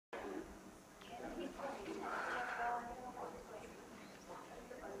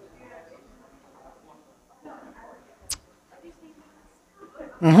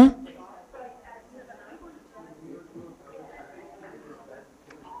Mm-hmm.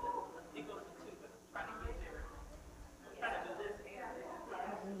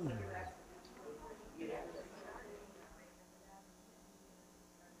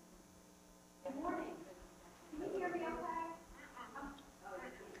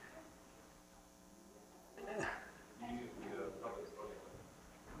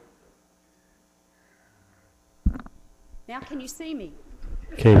 Now can you see me?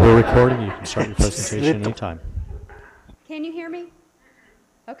 Okay, we're recording. You can start your presentation anytime. Can you hear me?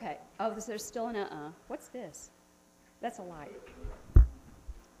 Okay. Oh, there's still an What's this? That's a light.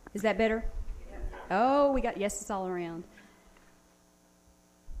 Is that better? Oh, we got yeses all around.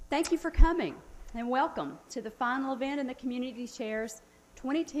 Thank you for coming and welcome to the final event in the Community Shares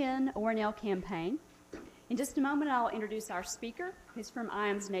 2010 ORNL campaign. In just a moment, I'll introduce our speaker, who's from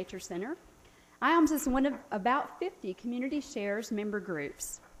IAMS Nature Center. IAMS is one of about 50 Community Shares member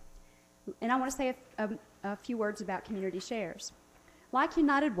groups. And I want to say a few words about Community Shares. Like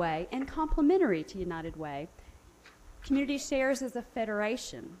United Way and complementary to United Way, Community Shares is a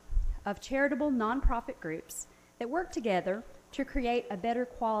federation of charitable nonprofit groups that work together to create a better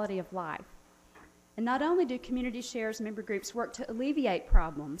quality of life. And not only do Community Shares member groups work to alleviate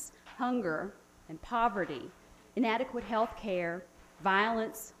problems, hunger and poverty, inadequate health care,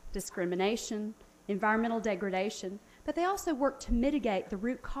 violence, discrimination, environmental degradation, but they also work to mitigate the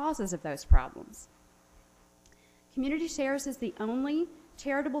root causes of those problems. Community Shares is the only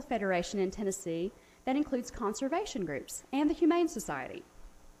charitable federation in Tennessee that includes conservation groups and the Humane Society.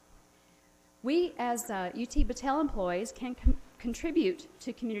 We, as UT Battelle employees, can contribute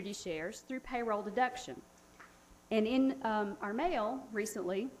to Community Shares through payroll deduction. And in our mail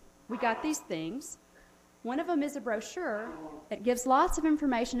recently, we got these things. One of them is a brochure that gives lots of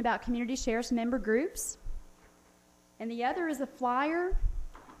information about Community Shares member groups. And the other is a flyer,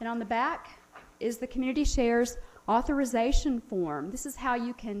 and on the back is the Community Shares authorization form. This is how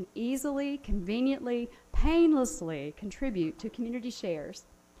you can easily, conveniently, painlessly contribute to Community Shares.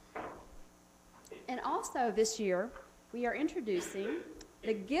 And also this year, we are introducing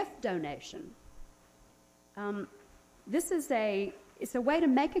the gift donation. It's a way to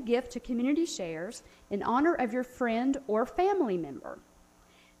make a gift to Community Shares in honor of your friend or family member.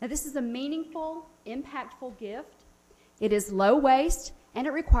 Now, this is a meaningful, impactful gift. It is low waste, and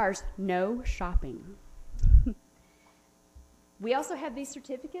it requires no shopping. We also have these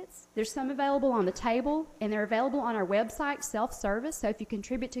certificates. There's some available on the table, and they're available on our website, self-service. So if you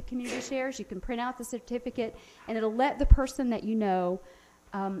contribute to Community Shares, you can print out the certificate, and it'll let the person that you know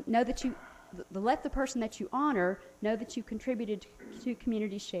that you let the person that you honor know that you contributed to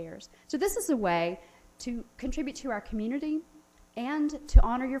Community Shares. So this is a way to contribute to our community and to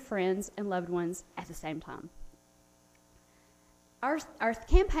honor your friends and loved ones at the same time. Our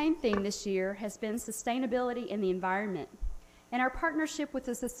campaign theme this year has been sustainability and the environment. And our partnership with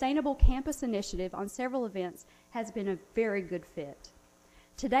the Sustainable Campus Initiative on several events has been a very good fit.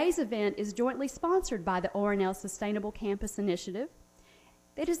 Today's event is jointly sponsored by the ORNL Sustainable Campus Initiative.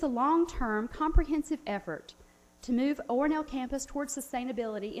 It is a long-term, comprehensive effort to move ORNL campus towards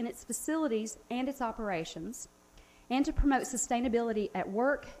sustainability in its facilities and its operations, and to promote sustainability at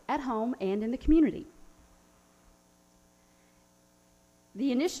work, at home, and in the community.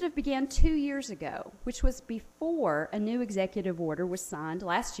 The initiative began 2 years ago, which was before a new executive order was signed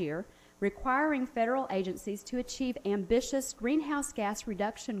last year requiring federal agencies to achieve ambitious greenhouse gas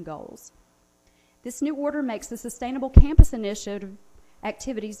reduction goals. This new order makes the Sustainable Campus Initiative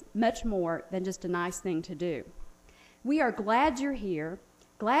activities much more than just a nice thing to do. We are glad you're here,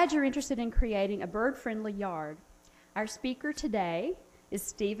 glad you're interested in creating a bird-friendly yard. Our speaker today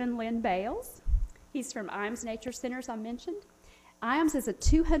is Lyn Bales. He's from IAMS Nature Center, as I mentioned. IAMS is a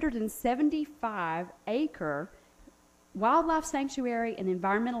 275-acre wildlife sanctuary and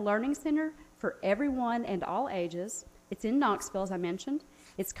environmental learning center for everyone and all ages. It's in Knoxville, as I mentioned.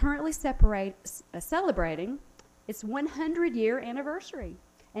 It's currently celebrating its 100-year anniversary,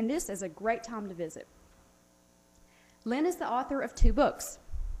 and this is a great time to visit. Lyn is the author of 2 books,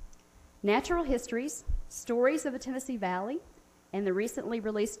 Natural Histories, Stories of the Tennessee Valley, and the recently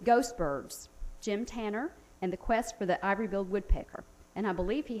released Ghost Birds, Jim Tanner, and the Quest for the Ivory-billed Woodpecker. And I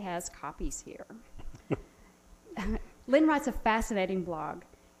believe he has copies here. Lyn writes a fascinating blog,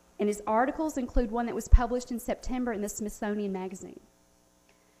 and his articles include one that was published in September in the Smithsonian Magazine.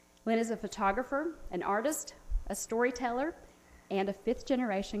 Lyn is a photographer, an artist, a storyteller, and a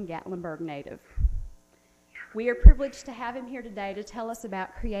 5th-generation Gatlinburg native. We are privileged to have him here today to tell us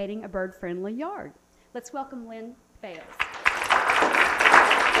about creating a bird-friendly yard. Let's welcome Lyn Bales.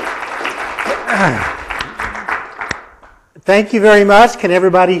 Thank you very much. Can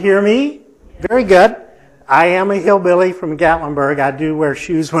everybody hear me? Very good. I am a hillbilly from Gatlinburg. I do wear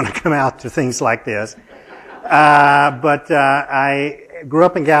shoes when I come out to things like this. I grew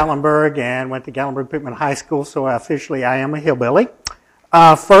up in Gatlinburg and went to Gatlinburg-Pittman High School, so officially I am a hillbilly.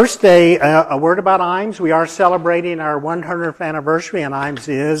 First, a word about IMES. We are celebrating our 100th anniversary, and IMES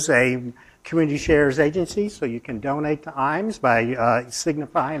is a community shares agency, so you can donate to IMES by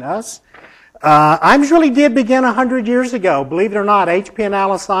signifying us. IMES really did begin 100 years ago. Believe it or not, H.P. and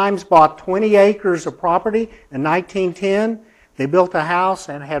Alice IMES bought 20 acres of property in 1910. They built a house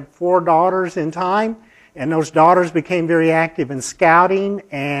and had 4 daughters in time, and those daughters became very active in scouting,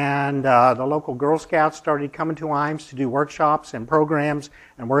 and the local Girl Scouts started coming to IMES to do workshops and programs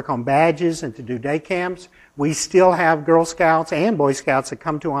and work on badges and to do day camps. We still have Girl Scouts and Boy Scouts that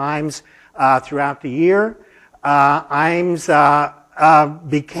come to IMES throughout the year. IMES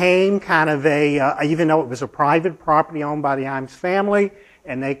became kind of even though it was a private property owned by the IMES family,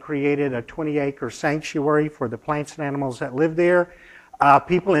 and they created a 20-acre sanctuary for the plants and animals that live there.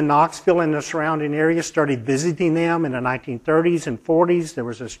 People in Knoxville and the surrounding area started visiting them in the 1930s and 40s. There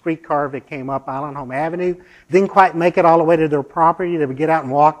was a streetcar that came up Island Home Avenue. Didn't quite make it all the way to their property. They would get out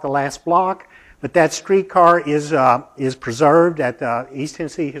and walk the last block. But that streetcar is preserved at the East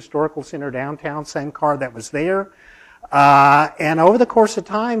Tennessee Historical Center downtown, same car that was there. And over the course of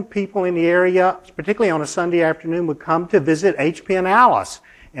time, people in the area, particularly on a Sunday afternoon, would come to visit H.P. and Alice.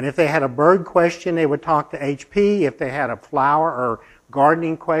 And if they had a bird question, they would talk to H.P. If they had a flower or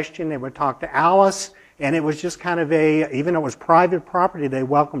gardening question, they would talk to Alice. And it was just kind of even though it was private property, they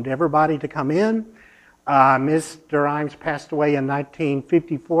welcomed everybody to come in. Mr. Imes passed away in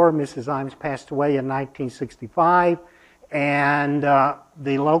 1954. Mrs. Imes passed away in 1965. And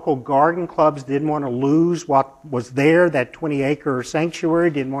the local garden clubs didn't want to lose what was there, that 20-acre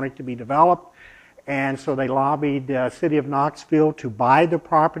sanctuary, didn't want it to be developed. And so they lobbied the city of Knoxville to buy the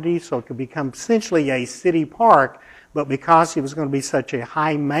property so it could become essentially a city park. But because it was going to be such a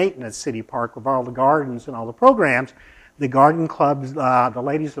high-maintenance city park with all the gardens and all the programs, the garden clubs, the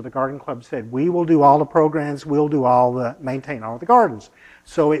ladies of the garden club said, we will do all the programs, we'll do maintain all the gardens.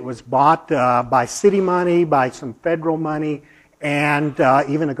 So it was bought by city money, by some federal money, and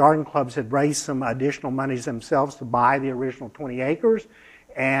even the garden clubs had raised some additional monies themselves to buy the original 20 acres.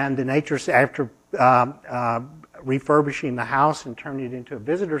 And the nature, after refurbishing the house and turning it into a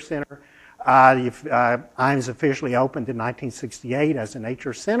visitor center, IMES officially opened in 1968 as a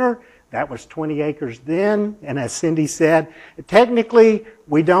nature center. That was 20 acres then, and as Cindy said, technically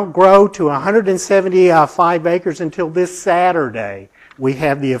we don't grow to 175 acres until this Saturday. We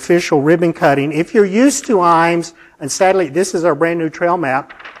have the official ribbon cutting. If you're used to IMES, and sadly this is our brand new trail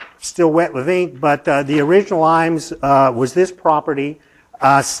map, still wet with ink, but the original IMES was this property.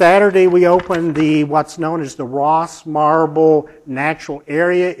 Saturday we opened what's known as the Ross Marble Natural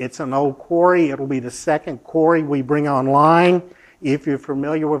Area. It's an old quarry. It'll be the second quarry we bring online. If you're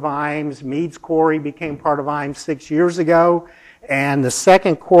familiar with IMES, Meads Quarry became part of IMES 6 years ago. And the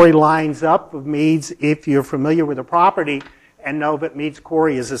second quarry lines up with Meads if you're familiar with the property and know that Meads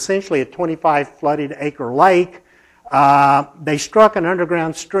Quarry is essentially a 25 flooded acre lake. They struck an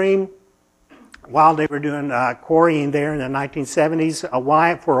underground stream while they were doing quarrying there in the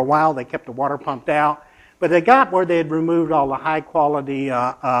 1970s. For a while they kept the water pumped out. But they got where they had removed all the high quality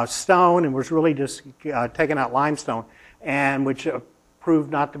stone and was really just taking out limestone, and which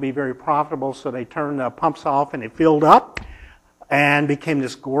proved not to be very profitable, so they turned the pumps off and it filled up and became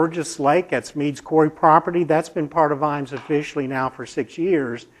this gorgeous lake. That's Meads Quarry property. That's been part of IMES officially now for 6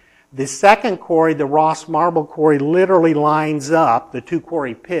 years. The second quarry, the Ross Marble Quarry, literally lines up the 2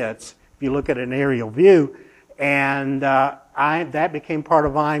 quarry pits, if you look at an aerial view, and that became part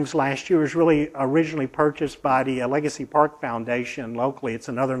of IMES last year. It was really originally purchased by the Legacy Park Foundation locally. It's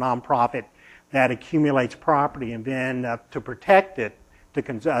another nonprofit that accumulates property, and then to protect it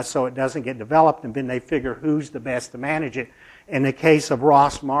so it doesn't get developed, and then they figure who's the best to manage it. In the case of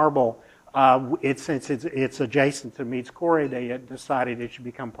Ross Marble, since it's adjacent to Meads Quarry, they decided it should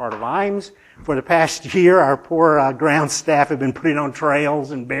become part of IMES. For the past year, our poor ground staff have been putting on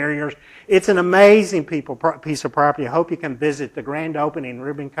trails and barriers. It's an amazing piece of property. I hope you can visit. The grand opening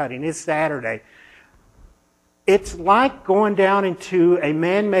ribbon cutting is Saturday. It's like going down into a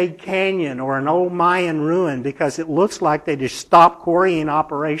man-made canyon or an old Mayan ruin, because it looks like they just stopped quarrying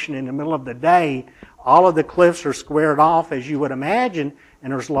operation in the middle of the day. All of the cliffs are squared off, as you would imagine,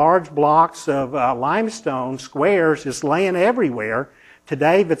 and there's large blocks of limestone squares just laying everywhere.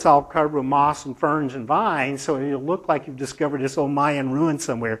 Today, it's all covered with moss and ferns and vines, so it'll look like you've discovered this old Mayan ruin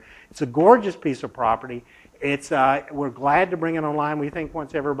somewhere. It's a gorgeous piece of property, we're glad to bring it online. We think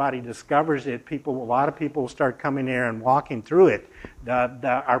once everybody discovers it, a lot of people will start coming there and walking through it.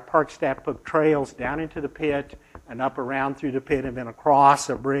 Our park staff put trails down into the pit and up around through the pit and then across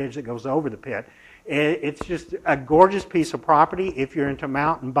a bridge that goes over the pit. It's just a gorgeous piece of property. If you're into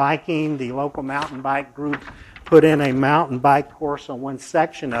mountain biking, the local mountain bike group put in a mountain bike course on one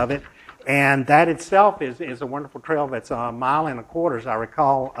section of it. And that itself is a wonderful trail that's 1.25 miles, as I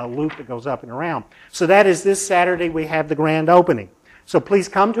recall, a loop that goes up and around. So that is this Saturday. We have the grand opening. So please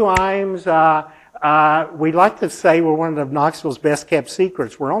come to IMES. We like to say we're one of Knoxville's best kept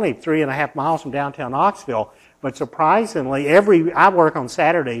secrets. We're only 3.5 miles from downtown Knoxville, but surprisingly, I work on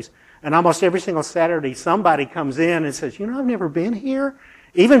Saturdays, and almost every single Saturday somebody comes in and says, I've never been here.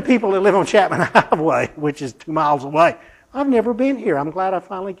 Even people that live on Chapman Highway, which is 2 miles away. I've never been here. I'm glad I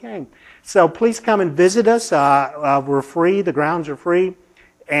finally came. So please come and visit us. We're free. The grounds are free.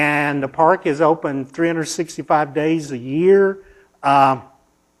 And the park is open 365 days a year.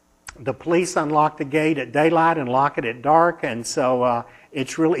 The police unlock the gate at daylight and lock it at dark. And so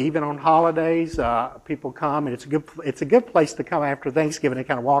it's really, even on holidays, people come. And it's a good place to come after Thanksgiving and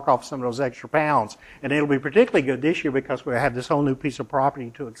kind of walk off some of those extra pounds. And it'll be particularly good this year because we have this whole new piece of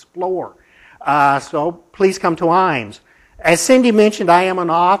property to explore. So please come to IMES. As Cindy mentioned, I am an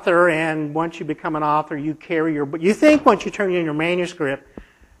author, and once you become an author, you carry your book. You think once you turn in your manuscript,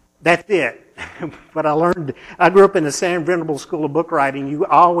 that's it. But I grew up in the San Venable School of Book Writing. You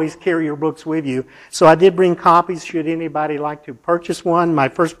always carry your books with you. So I did bring copies should anybody like to purchase one. My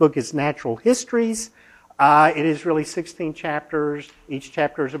first book is Natural Histories. It is really 16 chapters. Each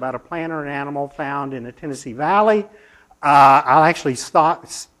chapter is about a plant or an animal found in the Tennessee Valley. I'll actually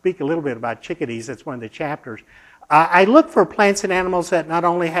speak a little bit about chickadees. That's one of the chapters. I looked for plants and animals that not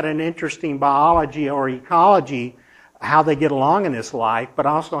only had an interesting biology or ecology, how they get along in this life, but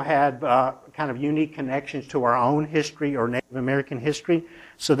also had kind of unique connections to our own history or Native American history.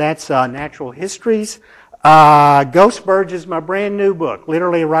 So that's Natural Histories. Ghost Birds is my brand new book,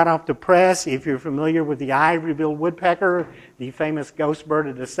 literally right off the press. If you're familiar with the ivory-billed woodpecker, the famous ghost bird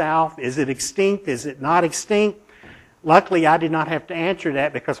of the South, is it extinct? Is it not extinct? Luckily, I did not have to answer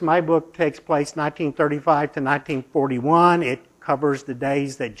that because my book takes place 1935 to 1941. It covers the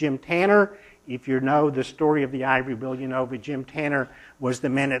days that Jim Tanner, if you know the story of the ivory bill, you know that Jim Tanner was the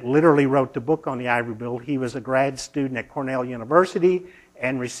man that literally wrote the book on the ivory bill. He was a grad student at Cornell University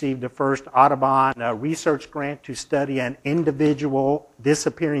and received the first Audubon research grant to study an individual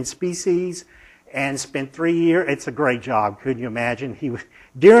disappearing species and spent 3 years. It's a great job, couldn't you imagine?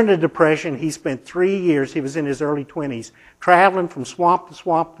 During the Depression, he spent 3 years, he was in his early 20s, traveling from swamp to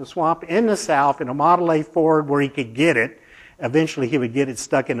swamp to swamp in the South in a Model A Ford where he could get it. Eventually, he would get it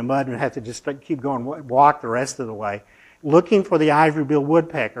stuck in the mud and have to just keep going, walk the rest of the way, looking for the ivory-billed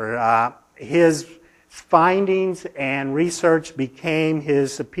woodpecker. His findings and research became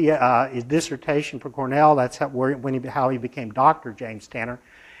his dissertation for Cornell. That's how he became Dr. James Tanner.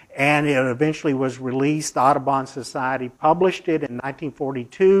 And it eventually was released. Audubon Society published it in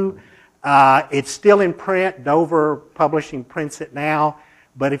 1942. It's still in print. Dover Publishing prints it now.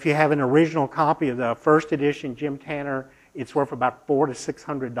 But if you have an original copy of the first edition, Jim Tanner, it's worth about $400 to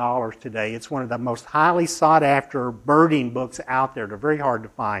 $600 today. It's one of the most highly sought after birding books out there. They're very hard to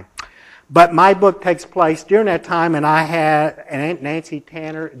find. But my book takes place during that time, and I had Aunt Nancy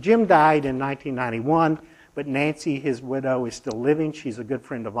Tanner. Jim died in 1991. But Nancy, his widow, is still living. She's a good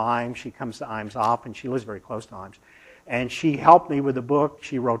friend of IMES. She comes to IMES often. She lives very close to IMES. And she helped me with the book.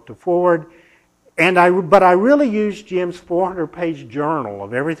 She wrote the foreword. But I really used Jim's 400-page journal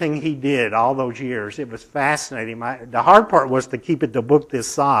of everything he did all those years. It was fascinating. The hard part was to keep it the book this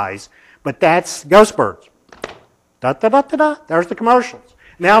size. But that's Ghost Birds. Da-da-da-da-da. There's the commercials.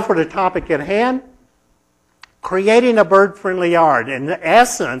 Now for the topic at hand, creating a bird-friendly yard. In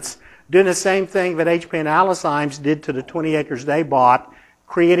essence, doing the same thing that H.P. and Alice IMES did to the 20 acres they bought,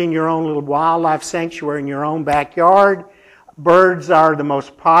 creating your own little wildlife sanctuary in your own backyard. Birds are the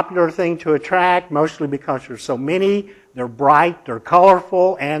most popular thing to attract, mostly because there's so many. They're bright, they're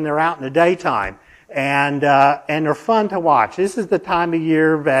colorful, and they're out in the daytime. And they're fun to watch. This is the time of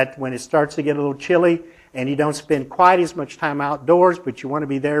year that when it starts to get a little chilly and you don't spend quite as much time outdoors, but you want to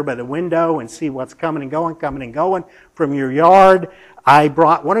be there by the window and see what's coming and going from your yard.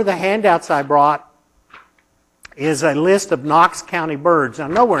 One of the handouts I brought is a list of Knox County birds. I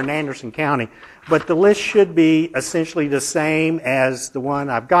know we're in Anderson County, but the list should be essentially the same as the one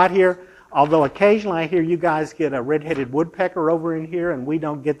I've got here, although occasionally I hear you guys get a red-headed woodpecker over in here, and we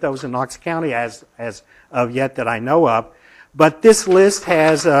don't get those in Knox County as of yet that I know of. But this list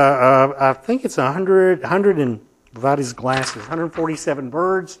has, I think it's 147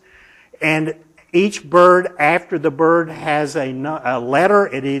 birds, and Each bird, after the bird has a letter,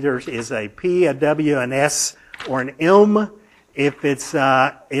 it either is a P, a W, an S, or an M. If it's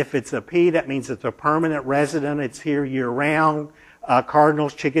a P, that means it's a permanent resident. It's here year-round.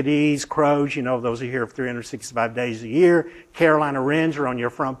 Cardinals, chickadees, crows, you know, those are here 365 days a year. Carolina wrens are on your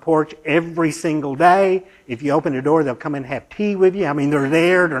front porch every single day. If you open the door, they'll come and have tea with you. I mean, they're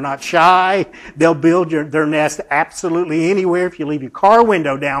there. They're not shy. They'll build their nest absolutely anywhere. If you leave your car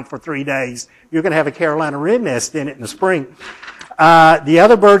window down for 3 days, you're going to have a Carolina wren nest in it in the spring. The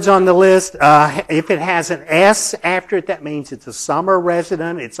other birds on the list, if it has an S after it, that means it's a summer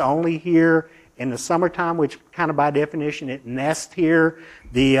resident. It's only here in the summertime, which kind of by definition it nests here.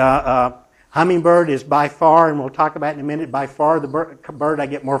 The hummingbird is by far, and we'll talk about in a minute, by far the bird I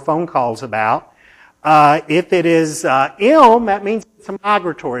get more phone calls about. If it is elm, that means it's a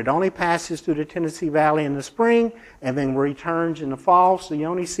migratory. It only passes through the Tennessee Valley in the spring and then returns in the fall, so you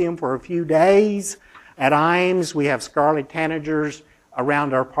only see them for a few days. At Imes, we have scarlet tanagers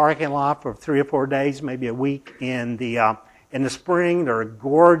around our parking lot for 3 or 4 days, maybe a week in the spring. They're a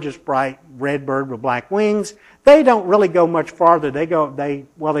gorgeous, bright red bird with black wings. They don't really go much farther. They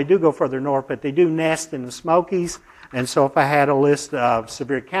do go further north, but they do nest in the Smokies. And so if I had a list of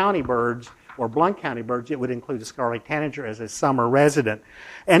Sevier County birds or Blount County birds, it would include the scarlet tanager as a summer resident.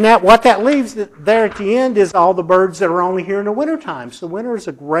 And what that leaves there at the end is all the birds that are only here in the wintertime. So winter is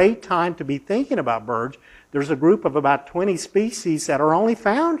a great time to be thinking about birds. There's a group of about 20 species that are only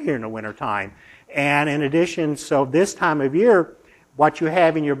found here in the wintertime. And in addition, so this time of year, what you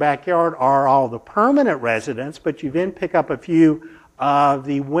have in your backyard are all the permanent residents, but you then pick up a few of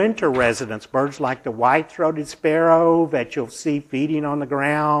the winter residents, birds like the white-throated sparrow that you'll see feeding on the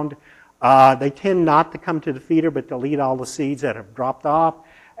ground. They tend not to come to the feeder, but they'll eat all the seeds that have dropped off.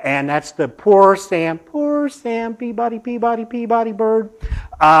 And that's the poor Sam, Peabody bird.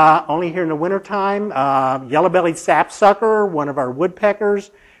 Only here in the wintertime. Yellow-bellied sapsucker, one of our woodpeckers.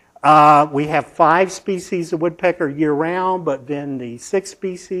 We have 5 species of woodpecker year-round, but then the 6th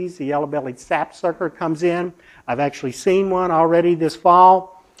species, the yellow-bellied sapsucker, comes in. I've actually seen one already this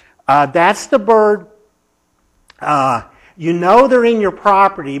fall. That's the bird. You know they're in your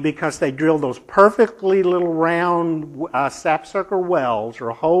property because they drill those perfectly little round sapsucker wells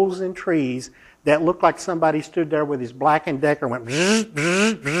or holes in trees that look like somebody stood there with his Black & Decker and went bzz,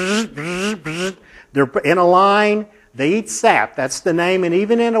 bzz, bzz, bzz, bzz. They're in a line. They eat sap. That's the name. And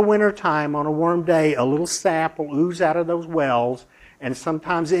even in a wintertime on a warm day, a little sap will ooze out of those wells. And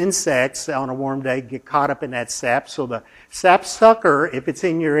sometimes insects on a warm day get caught up in that sap. So the sapsucker, if it's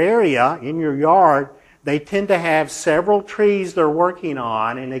in your area, in your yard, they tend to have several trees they're working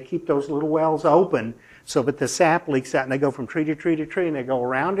on, and they keep those little wells open so that the sap leaks out, and they go from tree to tree to tree, and they go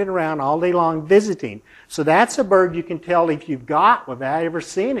around and around all day long visiting. So that's a bird you can tell if you've got without ever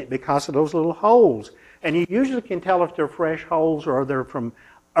seeing it because of those little holes. And you usually can tell if they're fresh holes or they're from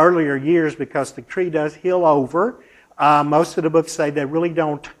earlier years because the tree does heal over. Most of the books say they really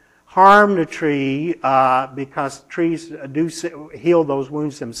don't harm the tree because trees do heal those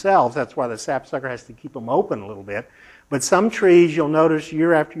wounds themselves. That's why the sapsucker has to keep them open a little bit. But some trees, you'll notice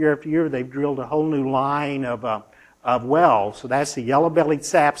year after year after year, they've drilled a whole new line of wells. So that's the yellow-bellied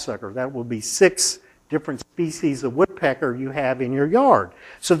sapsucker. That will be 6 different species of woodpecker you have in your yard.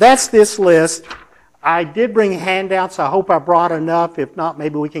 So that's this list. I did bring handouts. I hope I brought enough. If not,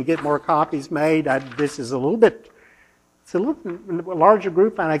 maybe we can get more copies made. This is it's a little larger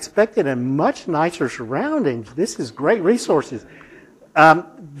group than I expected and much nicer surroundings. This is great resources.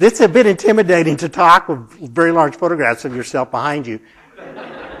 This is a bit intimidating to talk with very large photographs of yourself behind you.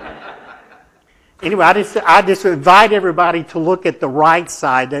 Anyway, I just invite everybody to look at the right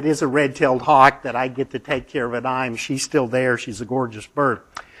side. That is a red-tailed hawk that I get to take care of at Imes. She's still there. She's a gorgeous bird.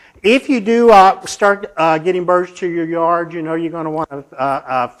 If you do start getting birds to your yard, you know you're going to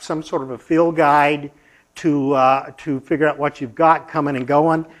want some sort of a field guide to figure out what you've got coming and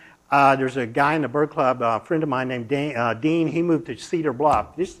going. There's a guy in the bird club, a friend of mine named Dean. He moved to Cedar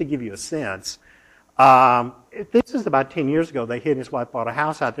Bluff. Just to give you a sense, this is about 10 years ago. He and his wife bought a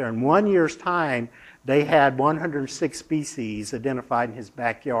house out there. In 1 year's time, they had 106 species identified in his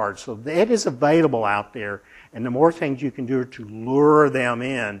backyard. So it is available out there. And the more things you can do to lure them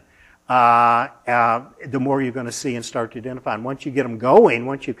in, the more you're going to see and start to identify. And once you get them going,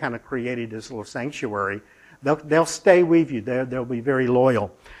 once you've kind of created this little sanctuary, they'll stay with you. They'll be very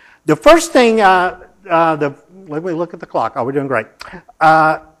loyal. The first thing, let me look at the clock. Oh, we're doing great.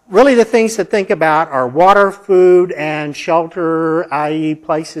 Really the things to think about are water, food, and shelter, i.e.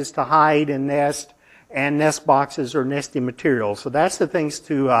 places to hide and nest boxes or nesting materials. So that's the things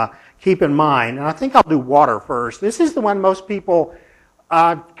to keep in mind. And I think I'll do water first. This is the one most people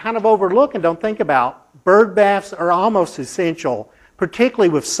kind of overlook and don't think about. Bird baths are almost essential, particularly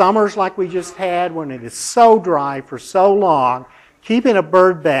with summers like we just had when it is so dry for so long. Keeping a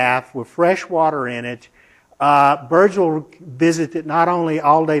bird bath with fresh water in it, birds will visit it not only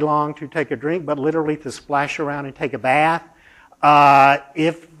all day long to take a drink, but literally to splash around and take a bath.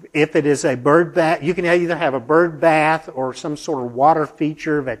 If it is a bird bath, you can either have a bird bath or some sort of water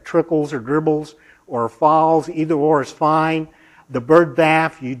feature that trickles or dribbles or falls. Either or is fine. The bird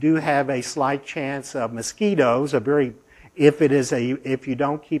bath, you do have a slight chance of mosquitoes. If you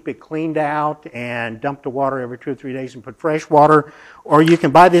don't keep it cleaned out and dump the water every 2 or 3 days and put fresh water, or you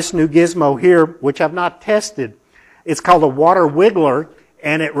can buy this new gizmo here, which I've not tested. It's called a water wiggler,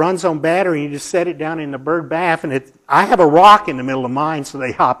 and it runs on battery. You just set it down in the bird bath, and I have a rock in the middle of mine, so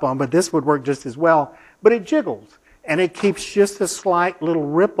they hop on, but this would work just as well. But it jiggles, and it keeps just a slight little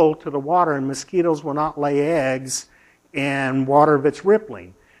ripple to the water, and mosquitoes will not lay eggs in water that's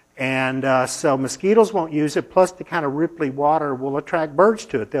rippling. And so mosquitoes won't use it, plus the kind of ripply water will attract birds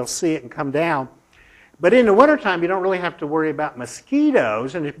to it. They'll see it and come down. But in the wintertime, you don't really have to worry about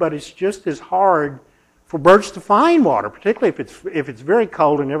mosquitoes, but it's just as hard for birds to find water, particularly if it's very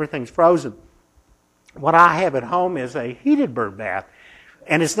cold and everything's frozen. What I have at home is a heated bird bath.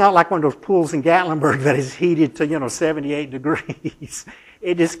 And it's not like one of those pools in Gatlinburg that is heated to 78 degrees.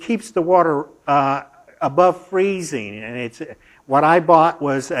 It just keeps the water above freezing, and what I bought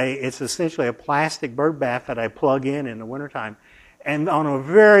was it's essentially a plastic bird bath that I plug in the wintertime. And on a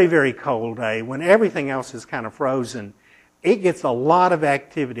very, very cold day, when everything else is kind of frozen, it gets a lot of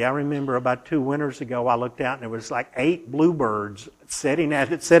activity. I remember about 2 winters ago, I looked out and there was like 8 bluebirds sitting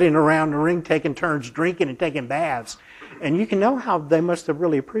around the ring, taking turns drinking and taking baths. And you can know how they must have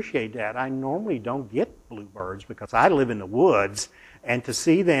really appreciated that. I normally don't get bluebirds because I live in the woods. And to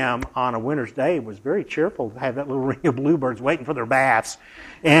see them on a winter's day was very cheerful to have that little ring of bluebirds waiting for their baths.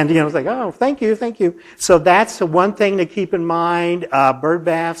 And, it's like, oh, thank you, thank you. So that's the one thing to keep in mind. Bird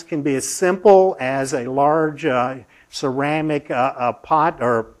baths can be as simple as a large ceramic pot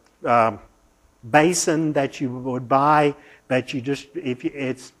or basin that you would buy that you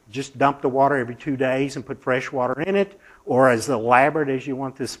just dump the water every 2 days and put fresh water in it, or as elaborate as you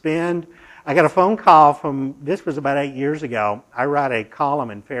want to spend. I got a phone call this was about 8 years ago. I write a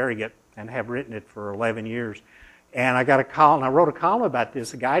column in Farragut and have written it for 11 years. And I got a call, and I wrote a column about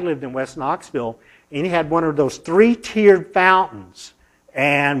this. A guy lived in West Knoxville, and he had one of those 3-tiered fountains,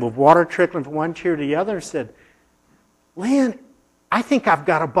 and with water trickling from one tier to the other, and said, Lyn, I think I've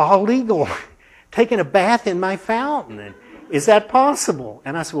got a bald eagle taking a bath in my fountain. And is that possible?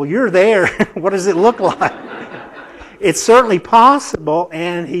 And I said, well, you're there. What does it look like? It's certainly possible,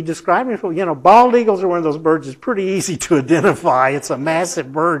 and he described it as, bald eagles are one of those birds that's pretty easy to identify. It's a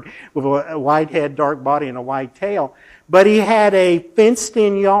massive bird with a white head, dark body, and a white tail. But he had a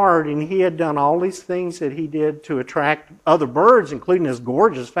fenced-in yard, and he had done all these things that he did to attract other birds, including this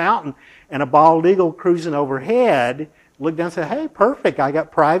gorgeous fountain, and a bald eagle cruising overhead looked down and said, hey, perfect, I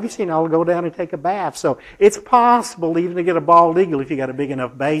got privacy, and I'll go down and take a bath. So it's possible even to get a bald eagle if you got a big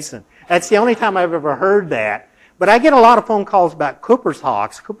enough basin. That's the only time I've ever heard that. But I get a lot of phone calls about Cooper's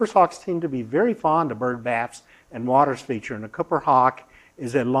hawks. Cooper's hawks seem to be very fond of bird baths and waters feature. And the Cooper hawk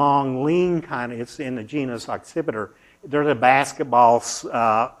is a long, lean kind of, it's in the genus Occipiter. They're the basketball,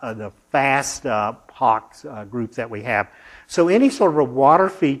 the fast hawks group that we have. So any sort of a water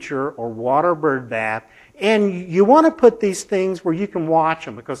feature or water bird bath, and you want to put these things where you can watch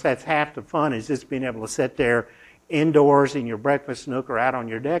them, because that's half the fun, is just being able to sit there indoors in your breakfast nook or out on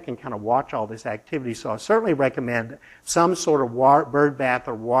your deck and kind of watch all this activity. So I certainly recommend some sort of bird bath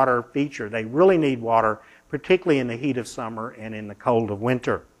or water feature. They really need water, particularly in the heat of summer and in the cold of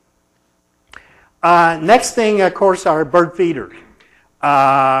winter. Next thing, of course, are bird feeders.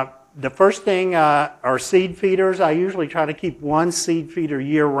 The first thing are seed feeders. I usually try to keep one seed feeder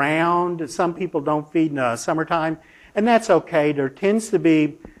year-round. Some people don't feed in the summertime, and that's okay. There tends to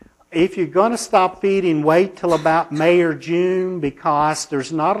be, if you're going to stop feeding, wait till about May or June, because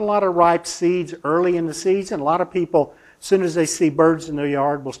there's not a lot of ripe seeds early in the season. A lot of people, as soon as they see birds in their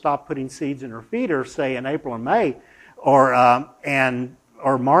yard, will stop putting seeds in their feeder, say in April and May, or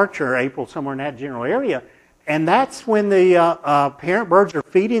March or April, somewhere in that general area. And that's when the parent birds are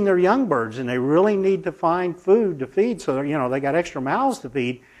feeding their young birds, and they really need to find food to feed, so they got extra mouths to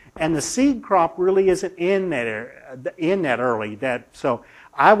feed. And the seed crop really isn't in that early. So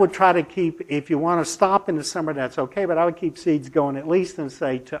I would try to keep, if you want to stop in the summer, that's okay, but I would keep seeds going at least,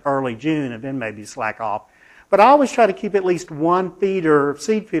 say, to early June, and then maybe slack off. But I always try to keep at least one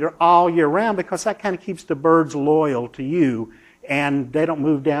seed feeder all year round, because that kind of keeps the birds loyal to you. and they don't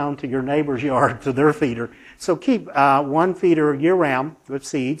move down to your neighbor's yard to their feeder. So keep one feeder year-round with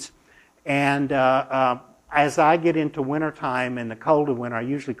seeds, and as I get into wintertime and the colder winter, I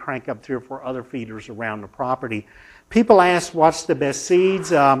usually crank up 3 or 4 other feeders around the property. People ask, what's the best seeds?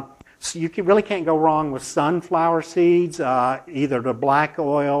 So you really can't go wrong with sunflower seeds, either the black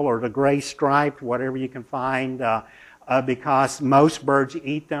oil or the gray striped, whatever you can find, because most birds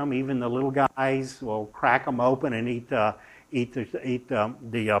eat them. Even the little guys will crack them open and eat the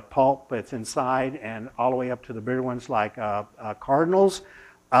pulp that's inside, and all the way up to the bigger ones like cardinals.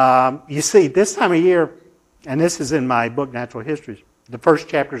 You see, this time of year, and this is in my book, Natural Histories, the first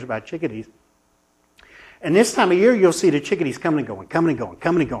chapter is about chickadees. And this time of year, you'll see the chickadees coming and going, coming and going,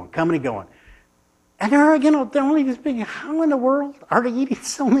 coming and going, coming and going. And they're, they're only this big. How in the world are they eating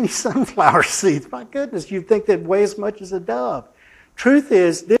so many sunflower seeds? My goodness, you'd think they'd weigh as much as a dove. Truth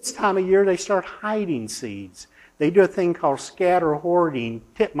is, this time of year, they start hiding seeds. They do a thing called scatter hoarding.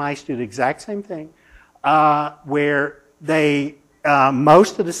 Titmice do the exact same thing, where they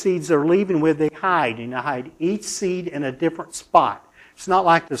most of the seeds they're leaving with, they hide, and they hide each seed in a different spot. It's not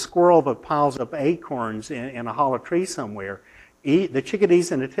like the squirrel that piles up acorns in a hollow tree somewhere. The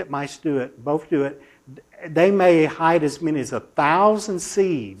chickadees and the titmice do it, both do it. They may hide as many as 1,000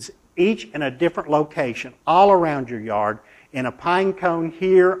 seeds, each in a different location, all around your yard, in a pine cone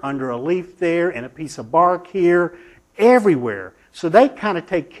here, under a leaf there, in a piece of bark here, everywhere. So they kind of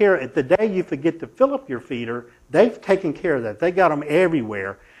take care of it. The day you forget to fill up your feeder, they've taken care of that. They got them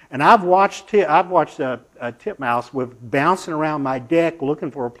everywhere. And I've watched a titmouse with bouncing around my deck looking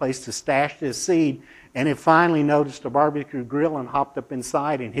for a place to stash this seed, and it finally noticed a barbecue grill and hopped up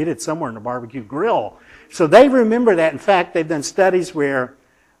inside and hid it somewhere in the barbecue grill. So they remember that. In fact, they've done studies where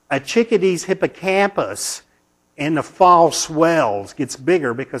a chickadee's hippocampus in the fall swells, gets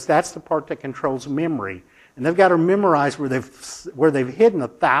bigger, because that's the part that controls memory. And they've got to memorize where they've hidden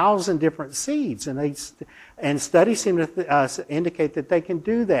 1,000 different seeds, and studies seem to indicate that they can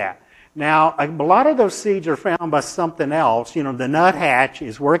do that. Now, a lot of those seeds are found by something else. The nuthatch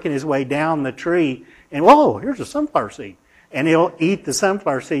is working his way down the tree, and whoa, here's a sunflower seed, and he'll eat the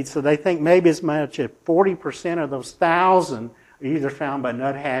sunflower seeds. So they think maybe as much as 40% of those 1,000 are either found by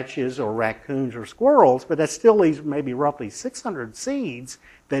nuthatches or raccoons or squirrels, but that still leaves maybe roughly 600 seeds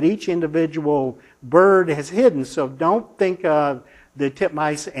that each individual bird has hidden. So don't think the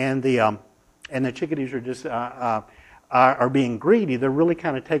titmice and the chickadees are just are being greedy. They're really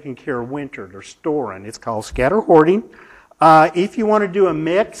kind of taking care of winter. They're storing. It's called scatter hoarding. If you want to do a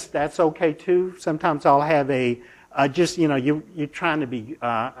mix, that's okay too. Sometimes I'll have you're trying to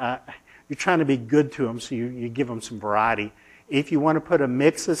be good to them, so you give them some variety. If you want to put a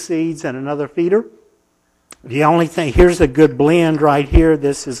mix of seeds in another feeder, the only thing, here's a good blend right here.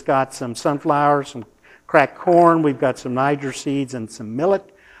 This has got some sunflower, some cracked corn. We've got some Niger seeds and some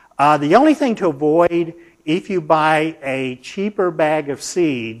millet. The only thing to avoid, if you buy a cheaper bag of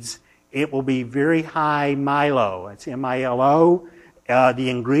seeds, it will be very high milo. It's M-I-L-O. The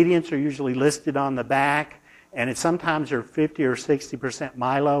ingredients are usually listed on the back, and sometimes they're 50 or 60%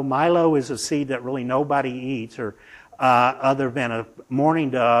 milo. Milo is a seed that really nobody eats, or other than a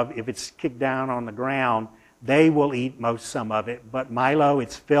mourning dove. If it's kicked down on the ground, they will eat some of it. But milo,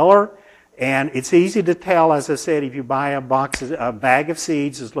 it's filler, and it's easy to tell, as I said, if you buy a bag of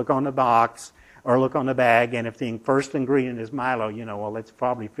seeds, just look on the box or look on the bag, and if the first ingredient is milo, well, it's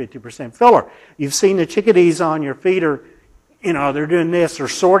probably 50% filler. You've seen the chickadees on your feeder, they're doing this, they're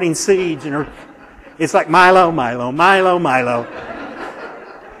sorting seeds, and it's like milo, milo, milo, milo.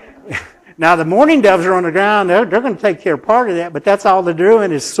 Now, the mourning doves are on the ground. They're going to take care of part of that, but that's all they're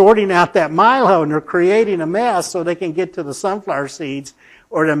doing is sorting out that milo, and they're creating a mess so they can get to the sunflower seeds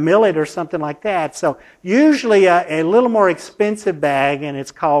or the millet or something like that. So usually a little more expensive bag, and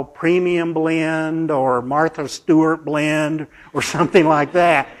it's called Premium Blend or Martha Stewart Blend or something like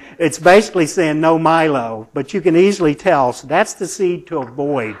that. It's basically saying no milo, but you can easily tell. So that's the seed to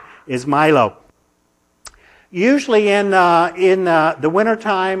avoid, is milo. Usually in the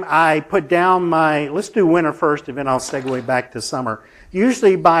wintertime, I put down let's do winter first, and then I'll segue back to summer.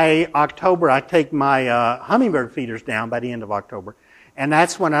 Usually by October, I take my hummingbird feeders down by the end of October. And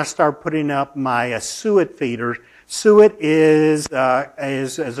that's when I start putting up my suet feeders. Suet is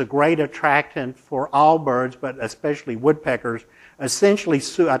a great attractant for all birds, but especially woodpeckers. Essentially,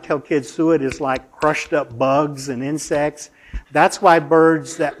 I tell kids suet is like crushed up bugs and insects. That's why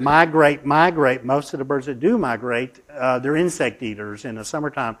birds that migrate, most of the birds that do migrate, they're insect eaters in the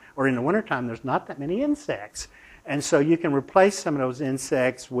summertime, or in the wintertime, there's not that many insects. And so you can replace some of those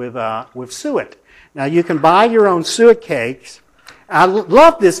insects with suet. Now you can buy your own suet cakes. I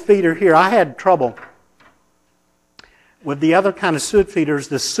love this feeder here. I had trouble. With the other kind of suet feeders,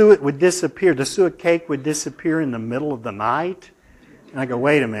 the suet would disappear. The suet cake would disappear in the middle of the night. And I go,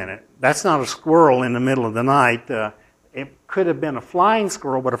 wait a minute. That's not a squirrel in the middle of the night. It could have been a flying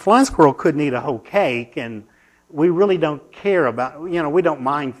squirrel, but a flying squirrel couldn't eat a whole cake. And we really don't care about, we don't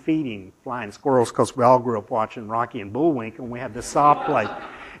mind feeding flying squirrels because we all grew up watching Rocky and Bullwinkle and we had the saw play.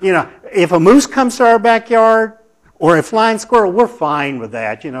 If a moose comes to our backyard or a flying squirrel, we're fine with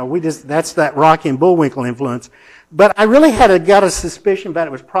that. That's that Rocky and Bullwinkle influence. But I really got a suspicion that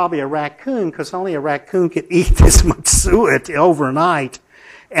it was probably a raccoon because only a raccoon could eat this much suet overnight.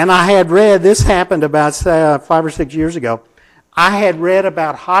 And I had read, this happened about 5 or 6 years ago, I had read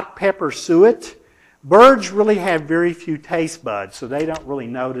about hot pepper suet. Birds really have very few taste buds, so they don't really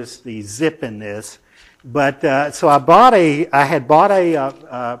notice the zip in this. But so I had bought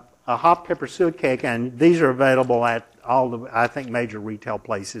a hot pepper suet cake, and these are available at all the, I think, major retail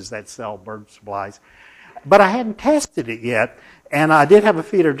places that sell bird supplies. But I hadn't tested it yet, and I did have a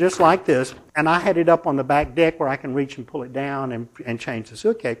feeder just like this, and I had it up on the back deck where I can reach and pull it down and change the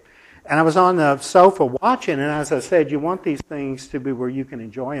suet cake. And I was on the sofa watching, and as I said, you want these things to be where you can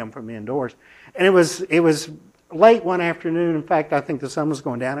enjoy them from indoors. And it was late one afternoon. In fact, I think the sun was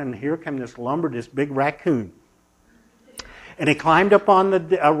going down, and here came this big raccoon. And it climbed up on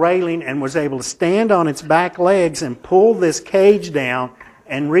the railing and was able to stand on its back legs and pull this cage down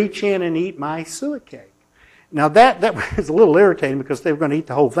and reach in and eat my suet cake. Now that was a little irritating because they were going to eat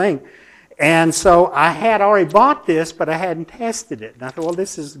the whole thing. And so I had already bought this, but I hadn't tested it. And I thought, well,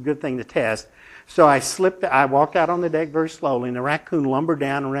 this is a good thing to test. So I walked out on the deck very slowly, and the raccoon lumbered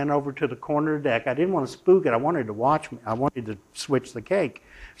down and ran over to the corner of the deck. I didn't want to spook it. I wanted to watch me. I wanted to switch the cake.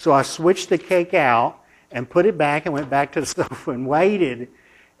 So I switched the cake out and put it back and went back to the sofa and waited.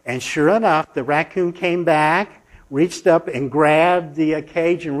 And sure enough, the raccoon came back, reached up and grabbed the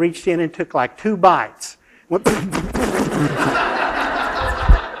cage and reached in and took like 2 bites. Went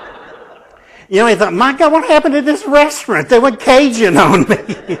he thought, my God, what happened to this restaurant? They went Cajun on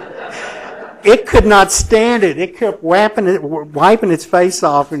me. It could not stand it. It kept wiping its face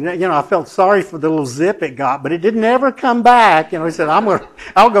off. And, I felt sorry for the little zip it got, but it didn't ever come back. He said,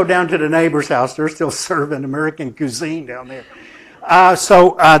 I'll go down to the neighbor's house. They're still serving American cuisine down there.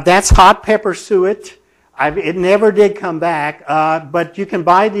 So that's hot pepper suet. It never did come back. But you can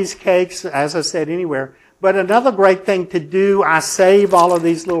buy these cakes, as I said, anywhere. But another great thing to do, I save all of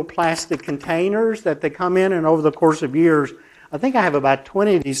these little plastic containers that they come in, and over the course of years, I think I have about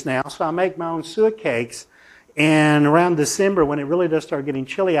 20 of these now, so I make my own suet cakes. And around December, when it really does start getting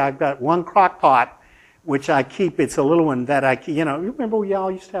chilly, I've got one crock pot, which I keep. It's a little one that you remember y'all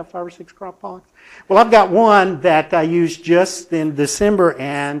used to have 5 or 6 crock pots? Well, I've got one that I use just in December,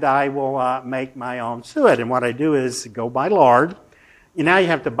 and I will make my own suet. And what I do is go buy lard. Now you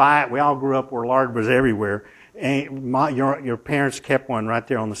have to buy it. We all grew up where lard was everywhere. And your parents kept one right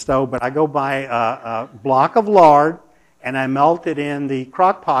there on the stove. But I go buy a block of lard, and I melt it in the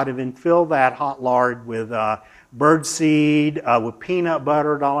crock pot and then fill that hot lard with birdseed, with peanut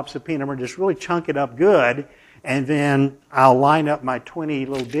butter, dollops of peanut butter, just really chunk it up good. And then I'll line up my 20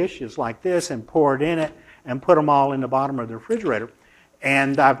 little dishes like this and pour it in it and put them all in the bottom of the refrigerator.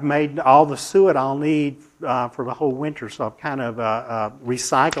 And I've made all the suet I'll need for the whole winter, so I've kind of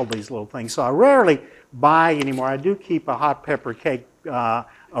recycled these little things. So I rarely buy anymore. I do keep a hot pepper cake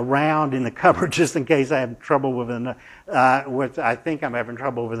around in the cupboard just in case I have trouble with I think I'm having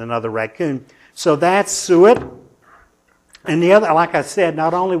trouble with another raccoon. So that's suet. And the other, like I said,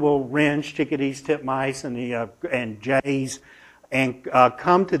 not only will wrens, chickadees, titmice, and jays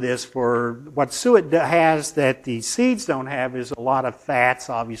come to this for what suet has that the seeds don't have is a lot of fats,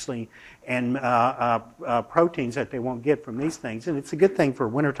 obviously, and proteins that they won't get from these things. And it's a good thing for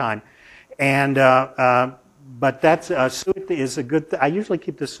wintertime. And but that's suet is a good. I usually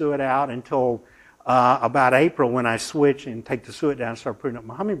keep the suet out until about April when I switch and take the suet down and start putting up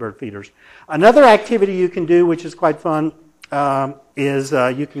my hummingbird feeders. Another activity you can do, which is quite fun, is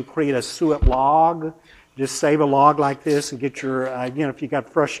you can create a suet log. Just save a log like this and get your, if you got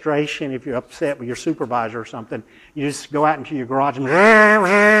frustration, if you're upset with your supervisor or something, you just go out into your garage and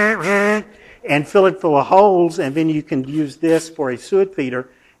fill it full of holes, and then you can use this for a suet feeder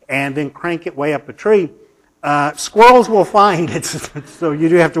and then crank it way up a tree. Squirrels will find it, so you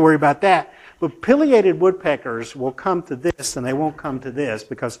do have to worry about that. But pileated woodpeckers will come to this, and they won't come to this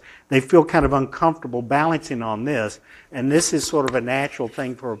because they feel kind of uncomfortable balancing on this. And this is sort of a natural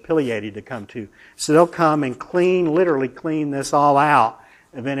thing for a pileated to come to. So they'll come and literally clean this all out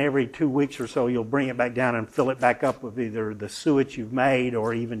and then every 2 weeks or so you'll bring it back down and fill it back up with either the suet you've made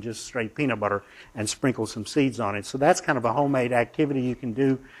or even just straight peanut butter and sprinkle some seeds on it. So that's kind of a homemade activity you can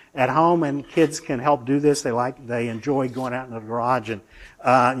do at home, and kids can help do this. They enjoy going out in the garage and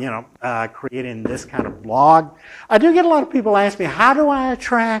creating this kind of log. I do get a lot of people ask me, how do I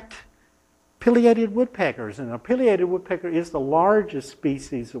attract pileated woodpeckers? And a pileated woodpecker is the largest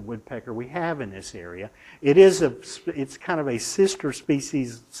species of woodpecker we have in this area. It's kind of a sister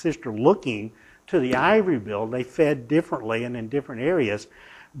species, sister looking to the ivory-billed. They fed differently and in different areas.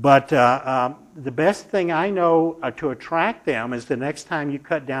 But the best thing I know to attract them is the next time you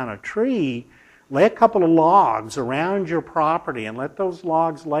cut down a tree, lay a couple of logs around your property and let those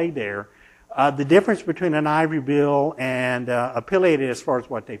logs lay there. The difference between an ivory-bill and a pileated as far as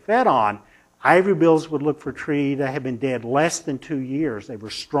what they fed on, ivory bills would look for trees that had been dead less than 2 years. They were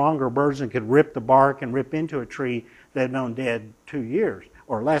stronger birds and could rip the bark and rip into a tree that had been dead 2 years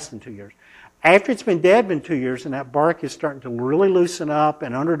or less than 2 years. After it's been dead 2 years and that bark is starting to really loosen up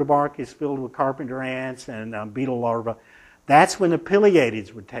and under the bark is filled with carpenter ants and beetle larvae, that's when the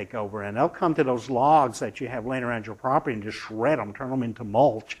pileateds would take over, and they'll come to those logs that you have laying around your property and just shred them, turn them into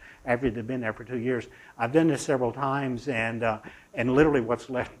mulch after they've been there for 2 years. I've done this several times, and literally what's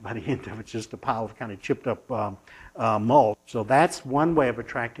left by the end of it's just a pile of kind of chipped up mulch. So that's one way of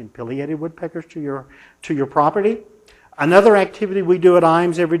attracting pileated woodpeckers to your property. Another activity we do at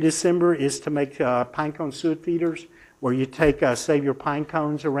IMES every December is to make pine cone suet feeders, where you take save your pine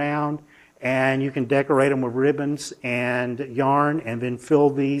cones around, and you can decorate them with ribbons and yarn, and then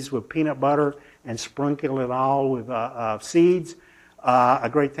fill these with peanut butter and sprinkle it all with seeds. A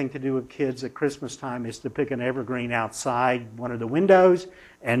great thing to do with kids at Christmas time is to pick an evergreen outside one of the windows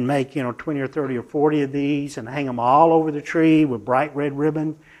and make 20 or 30 or 40 of these and hang them all over the tree with bright red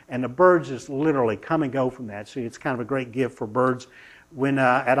ribbon. And the birds just literally come and go from that. So it's kind of a great gift for birds. When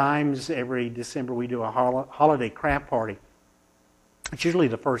at IMES every December we do a holiday craft party. It's usually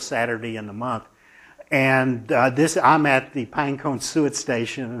the first Saturday in the month. And I'm at the Pinecone Suet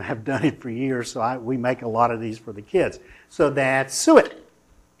Station and have done it for years, so we make a lot of these for the kids. So that's suet.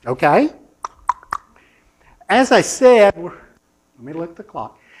 Okay? As I said, let me look at the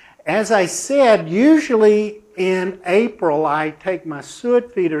clock. As I said, usually in April I take my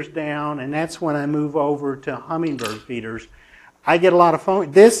suet feeders down, and that's when I move over to hummingbird feeders. I get a lot of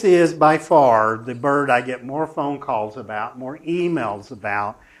phone. This is by far the bird I get more phone calls about, more emails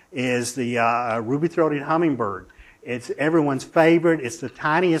about, is the ruby-throated hummingbird. It's everyone's favorite. It's the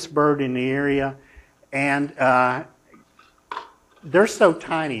tiniest bird in the area, and they're so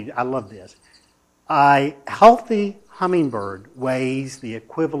tiny. I love this. A healthy hummingbird weighs the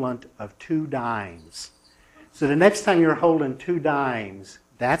equivalent of 2 dimes. So the next time you're holding 2 dimes,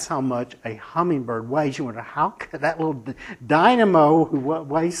 that's how much a hummingbird weighs. You wonder, how could that little dynamo who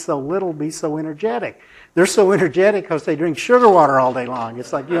weighs so little be so energetic? They're so energetic because they drink sugar water all day long.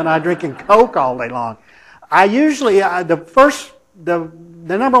 It's like you and I drinking Coke all day long. I usually, the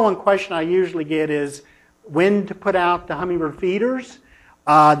number one question I usually get is when to put out the hummingbird feeders.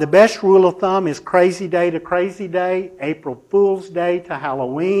 The best rule of thumb is crazy day to crazy day, April Fool's Day to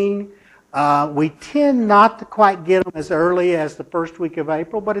Halloween. We tend not to quite get them as early as the first week of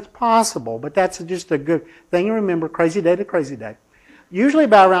April, but it's possible. But that's just a good thing to remember, crazy day to crazy day. Usually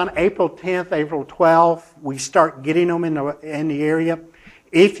about around April 10th, April 12th, we start getting them in the area.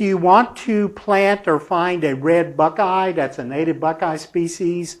 If you want to plant or find a red buckeye, that's a native buckeye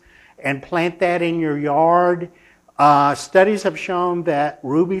species, and plant that in your yard, studies have shown that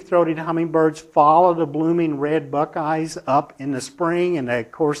ruby-throated hummingbirds follow the blooming red buckeyes up in the spring, and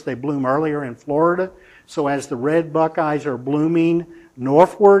of course they bloom earlier in Florida. So as the red buckeyes are blooming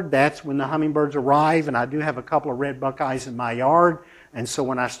northward, that's when the hummingbirds arrive, and I do have a couple of red buckeyes in my yard. And so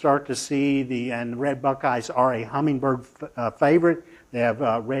when I start to see and red buckeyes are a hummingbird favorite, they have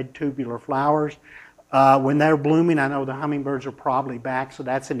red tubular flowers. When they're blooming, I know the hummingbirds are probably back, so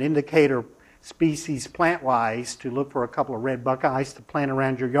that's an indicator species plant-wise to look for a couple of red buckeyes to plant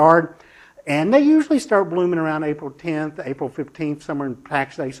around your yard. And they usually start blooming around April 10th, April 15th, somewhere in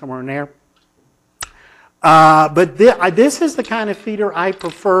Tax Day, somewhere in there. But this is the kind of feeder I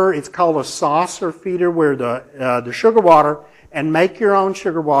prefer. It's called a saucer feeder, where the sugar water, and make your own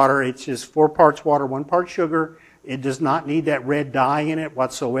sugar water. It's just 4 parts water, 1 part sugar. It does not need that red dye in it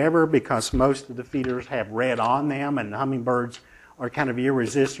whatsoever, because most of the feeders have red on them, and hummingbirds are kind of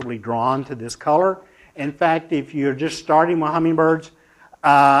irresistibly drawn to this color. In fact, if you're just starting with hummingbirds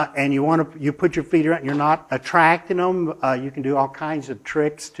and you put your feeder out and you're not attracting them, you can do all kinds of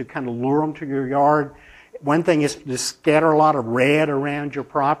tricks to kind of lure them to your yard. One thing is to scatter a lot of red around your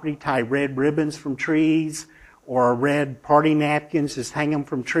property, tie red ribbons from trees, or red party napkins, just hang them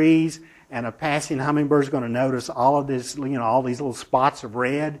from trees, and a passing hummingbird is going to notice all of this, all these little spots of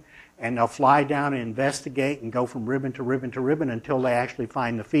red, and they'll fly down and investigate and go from ribbon to ribbon to ribbon until they actually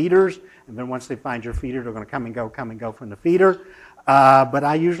find the feeders. And then once they find your feeder, they're going to come and go from the feeder. But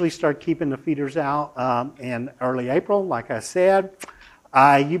I usually start keeping the feeders out in early April, like I said.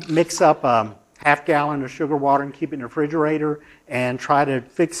 You mix up a half-gallon of sugar water and keep it in the refrigerator and try to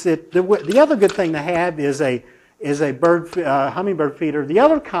fix it. The other good thing to have is a hummingbird feeder. The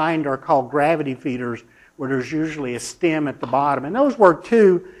other kind are called gravity feeders, where there's usually a stem at the bottom. And those work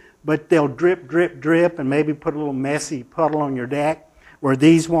too, but they'll drip, drip, drip, and maybe put a little messy puddle on your deck, where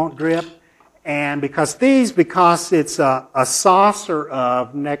these won't drip. And because it's a saucer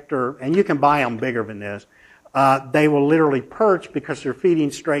of nectar, and you can buy them bigger than this, they will literally perch because they're feeding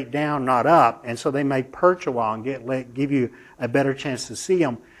straight down, not up. And so they may perch a while and give you a better chance to see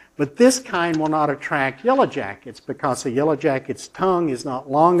them. But this kind will not attract yellow jackets because the yellow jacket's tongue is not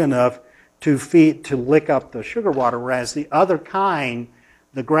long enough to lick up the sugar water, whereas the other kind,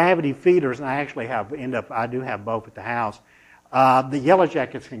 the gravity feeders, and I do have both at the house, the yellow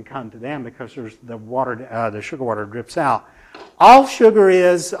jackets can come to them because there's the sugar water drips out. All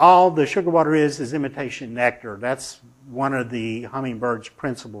the sugar water is imitation nectar. That's one of the hummingbird's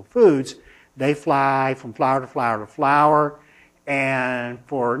principal foods. They fly from flower to flower to flower, and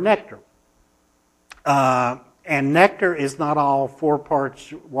for nectar. And nectar is not all 4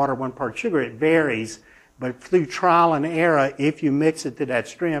 parts water, 1 part sugar. It varies. But through trial and error, if you mix it to that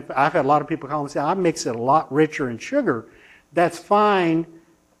strength, I've had a lot of people call and say, I mix it a lot richer in sugar. That's fine,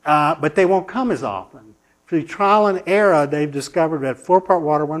 but they won't come as often. Through trial and error, they've discovered that 4 part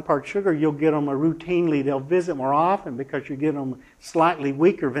water, 1 part sugar, you'll get them routinely. They'll visit more often because you get them slightly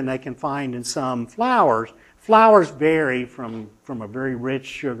weaker than they can find in some flowers. Flowers vary from a very rich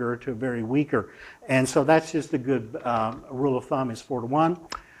sugar to a very weaker. And so that's just a good rule of thumb is 4 to 1.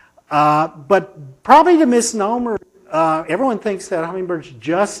 But probably the misnomer, everyone thinks that hummingbirds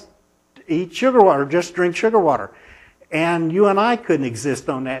just eat sugar water, just drink sugar water. And you and I couldn't exist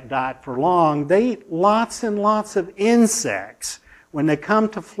on that diet for long. They eat lots and lots of insects. When they come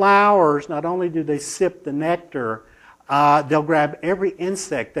to flowers, not only do they sip the nectar, they'll grab every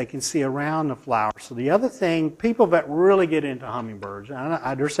insect they can see around the flower. So the other thing, people that really get into hummingbirds,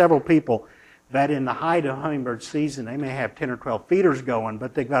 there's several people that in the height of hummingbird season, they may have 10 or 12 feeders going,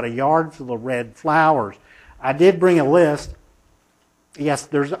 but they've got a yard full of red flowers. I did bring a list. Yes,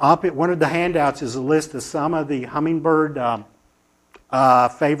 one of the handouts is a list of some of the hummingbird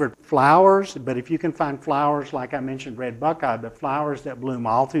favorite flowers. But if you can find flowers, like I mentioned, red buckeye, but flowers that bloom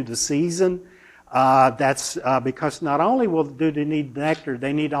all through the season, that's because not only do they need nectar,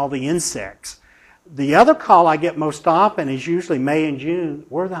 they need all the insects. The other call I get most often is usually May and June.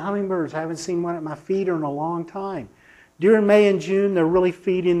 Where are the hummingbirds? I haven't seen one at my feeder in a long time. During May and June, they're really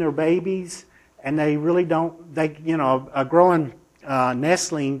feeding their babies, and they really don't. A growing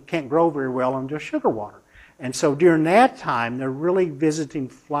nestling can't grow very well on just sugar water. And so during that time, they're really visiting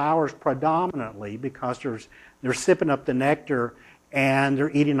flowers predominantly because they're sipping up the nectar and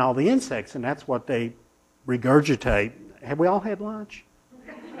they're eating all the insects, and that's what they regurgitate. Have we all had lunch?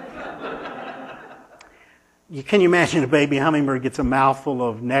 Can you imagine a baby hummingbird gets a mouthful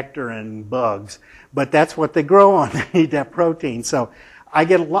of nectar and bugs? But that's what they grow on. They need that protein. So I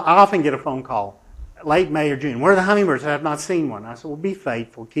often get a phone call, late May or June. Where are the hummingbirds? I have not seen one. I said, well, be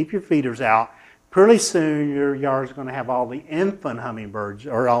faithful. Keep your feeders out. Pretty soon your yard's going to have all the infant hummingbirds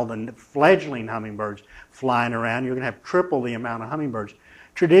or all the fledgling hummingbirds flying around. You're going to have triple the amount of hummingbirds.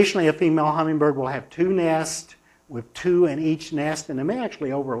 Traditionally, a female hummingbird will have 2 nests with 2 in each nest, and they may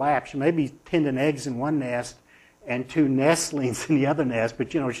actually overlap. She may be tending eggs in one nest and 2 nestlings in the other nest,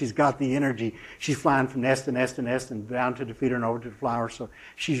 but she's got the energy. She's flying from nest to nest to nest and down to the feeder and over to the flower. So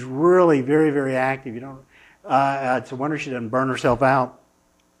she's really very, very active. It's a wonder she doesn't burn herself out.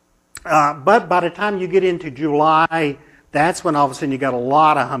 But by the time you get into July, that's when all of a sudden you got a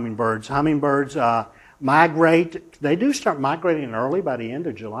lot of hummingbirds. Hummingbirds migrate. They do start migrating early by the end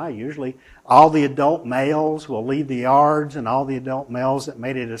of July usually. All the adult males will leave the yards, and all the adult males that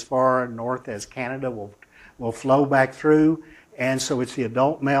made it as far north as Canada will flow back through. And so it's the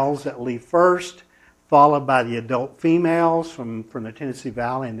adult males that leave first, followed by the adult females from the Tennessee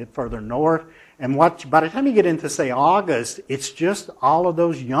Valley and then further north. And by the time you get into, say, August, it's just all of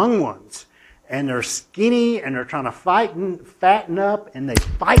those young ones. And they're skinny, and they're trying to fatten up, and they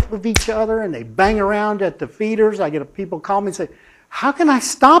fight with each other, and they bang around at the feeders. I get people call me and say, how can I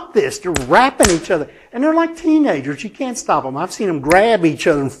stop this? They're wrapping each other. And they're like teenagers. You can't stop them. I've seen them grab each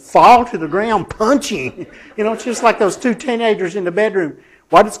other and fall to the ground punching. It's just like those 2 teenagers in the bedroom.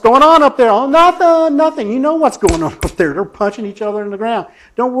 What's going on up there? Oh, nothing, nothing. You know what's going on up there. They're punching each other in the ground.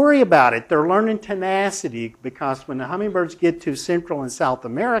 Don't worry about it. They're learning tenacity, because when the hummingbirds get to Central and South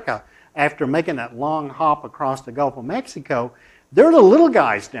America, after making that long hop across the Gulf of Mexico, they're the little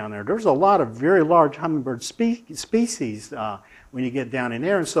guys down there. There's a lot of very large hummingbird species when you get down in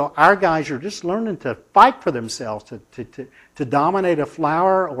there. And so our guys are just learning to fight for themselves, to dominate a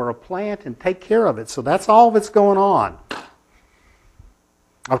flower or a plant and take care of it. So that's all that's going on.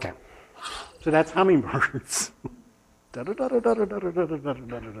 Okay, so that's hummingbirds.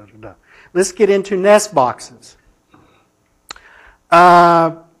 Let's get into nest boxes.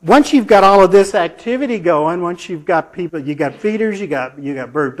 Once you've got all of this activity going, once you've got people, you got feeders, you got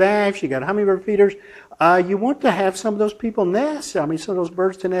bird bags, you got hummingbird feeders, you want to have some of those people nest. I mean, some of those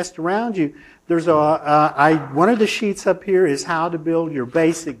birds to nest around you. There's one of the sheets up here is how to build your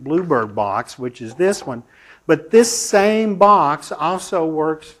basic bluebird box, which is this one. But this same box also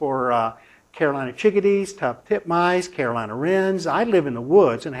works for Carolina chickadees, tough titmice, Carolina wrens. I live in the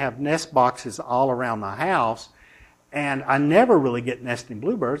woods and have nest boxes all around my house. And I never really get nesting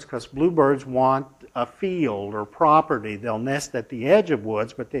bluebirds, because bluebirds want a field or property. They'll nest at the edge of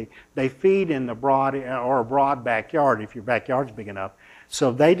woods, but they feed in the broad or a broad backyard if your backyard's big enough.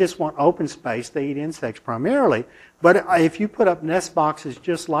 So they just want open space. They eat insects primarily. But if you put up nest boxes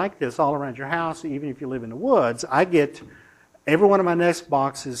just like this all around your house, even if you live in the woods, every one of my nest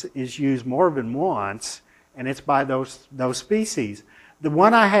boxes is used more than once, and it's by those species. The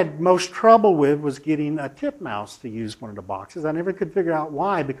one I had most trouble with was getting a titmouse to use one of the boxes. I never could figure out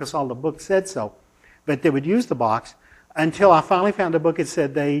why, because all the books said so. But they would use the box until I finally found a book that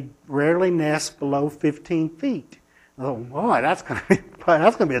said they rarely nest below 15 feet. I thought, boy, that's going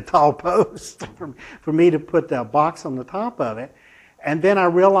to be a tall post for me to put that box on the top of it. And then I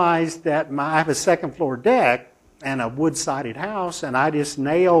realized that I have a second floor deck and a wood-sided house, and I just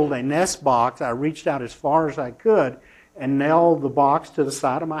nailed a nest box. I reached out as far as I could and nailed the box to the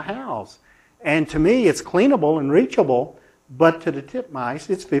side of my house. And to me, it's cleanable and reachable, but to the titmice,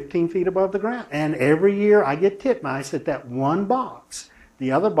 it's 15 feet above the ground. And every year I get titmice at that one box.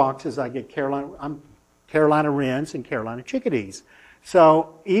 The other boxes I get Carolina wrens and Carolina chickadees.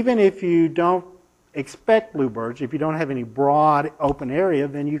 So even if you don't expect bluebirds, if you don't have any broad open area,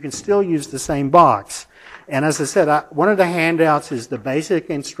 then you can still use the same box. And as I said, one of the handouts is the basic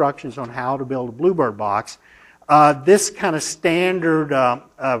instructions on how to build a bluebird box. This kind of standard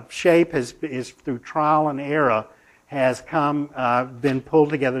shape is through trial and error has been pulled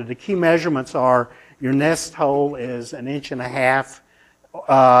together. The key measurements are your nest hole is 1.5 inches.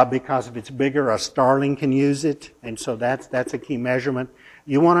 Because if it's bigger, a starling can use it, and so that's a key measurement.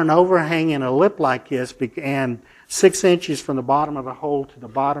 You want an overhang and a lip like this, and 6 inches from the bottom of the hole to the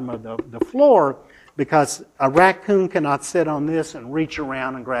bottom of the floor, because a raccoon cannot sit on this and reach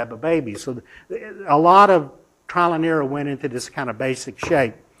around and grab a baby. So a lot of trial and error went into this kind of basic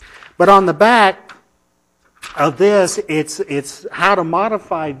shape. But on the back of this, it's how to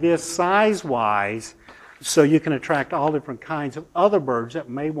modify this size-wise so you can attract all different kinds of other birds that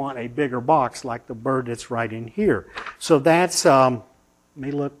may want a bigger box, like the bird that's right in here. So that's, let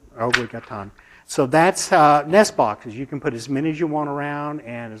me look, oh, we got time. So that's nest boxes. You can put as many as you want around,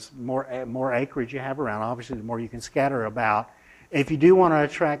 and as more acreage you have around, obviously the more you can scatter about. If you do want to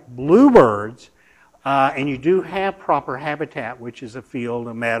attract bluebirds, and you do have proper habitat, which is a field,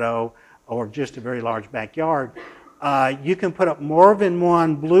 a meadow, or just a very large backyard, you can put up more than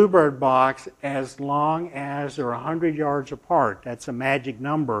one bluebird box as long as they're 100 yards apart. That's a magic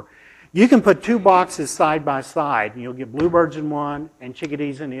number. You can put 2 boxes side by side, and you'll get bluebirds in one and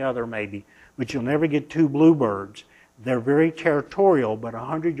chickadees in the other maybe, but you'll never get 2 bluebirds. They're very territorial, but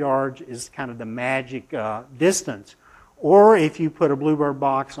 100 yards is kind of the magic distance. Or if you put a bluebird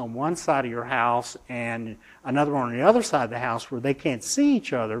box on one side of your house and another one on the other side of the house where they can't see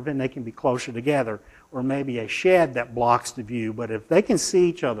each other, then they can be closer together. Or maybe a shed that blocks the view. But if they can see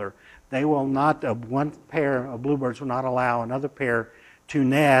each other, they will not, one pair of bluebirds will not allow another pair to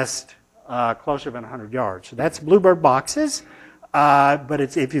nest closer than 100 yards. So that's bluebird boxes. But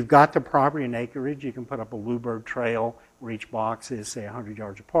if you've got the property and acreage, you can put up a bluebird trail where each box is, say, 100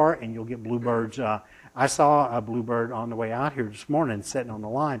 yards apart, and you'll get bluebirds. I saw a bluebird on the way out here this morning sitting on the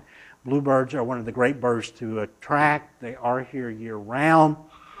line. Bluebirds are one of the great birds to attract. They are here year-round.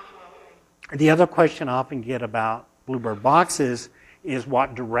 The other question I often get about bluebird boxes is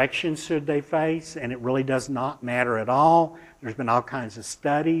what direction should they face, and it really does not matter at all. There's been all kinds of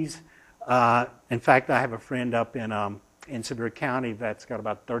studies. In fact, I have a friend up in Sevier County that's got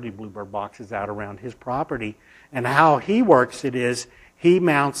about 30 bluebird boxes out around his property, and how he works it is he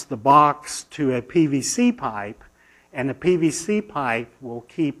mounts the box to a PVC pipe, And the PVC pipe will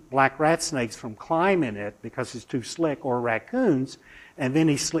keep black rat snakes from climbing it because it's too slick, or raccoons. And then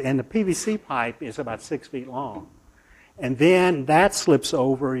and the PVC pipe is about 6 feet long. And then that slips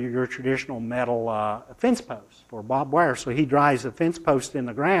over your traditional metal fence post for barbed wire. So he drives a fence post in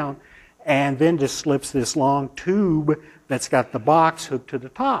the ground and then just slips this long tube that's got the box hooked to the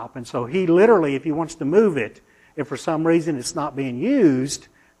top. And so he literally, if he wants to move it, if for some reason it's not being used,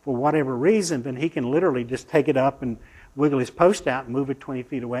 for whatever reason, then he can literally just take it up and wiggle his post out and move it 20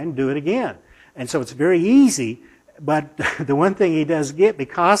 feet away and do it again. And so it's very easy, but the one thing he does get,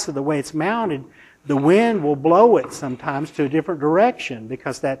 because of the way it's mounted, the wind will blow it sometimes to a different direction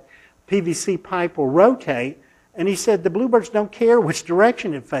because that PVC pipe will rotate. And he said the bluebirds don't care which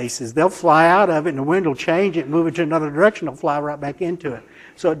direction it faces. They'll fly out of it and the wind will change it and move it to another direction. They'll fly right back into it.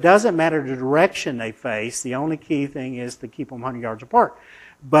 So it doesn't matter the direction they face. The only key thing is to keep them 100 yards apart.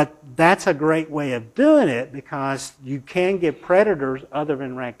 But that's a great way of doing it because you can get predators other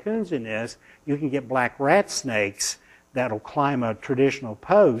than raccoons in this. You can get black rat snakes that'll climb a traditional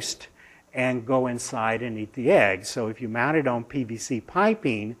post and go inside and eat the eggs. So if you mount it on PVC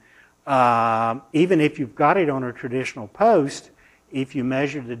piping, even if you've got it on a traditional post, if you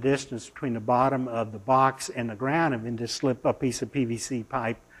measure the distance between the bottom of the box and the ground and then just slip a piece of PVC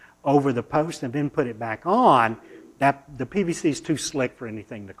pipe over the post and then put it back on, the PVC is too slick for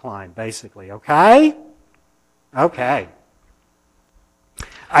anything to climb, basically. Okay? Okay.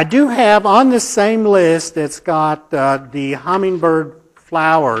 I do have on this same list that's got the hummingbird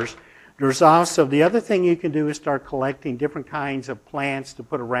flowers. There's also, the other thing you can do is start collecting different kinds of plants to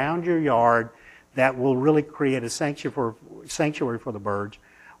put around your yard that will really create a sanctuary for the birds.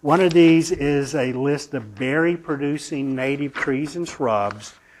 One of these is a list of berry-producing native trees and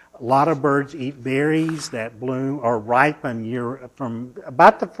shrubs. A lot of birds eat berries that bloom or ripen from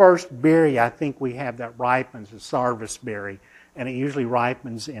about the first berry I think we have that ripens is sarvis berry, and it usually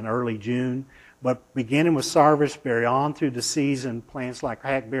ripens in early June. But beginning with sarvis berry on through the season, plants like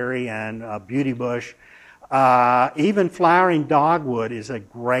hackberry and beauty bush, even flowering dogwood is a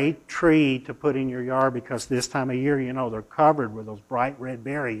great tree to put in your yard because this time of year, you know, they're covered with those bright red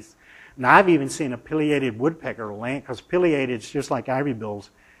berries. And I've even seen a pileated woodpecker land, because pileated is just like ivory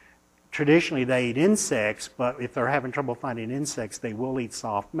bills. Traditionally, they eat insects, but if they're having trouble finding insects, they will eat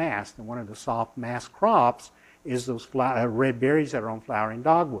soft mast. And one of the soft mast crops is those red berries that are on flowering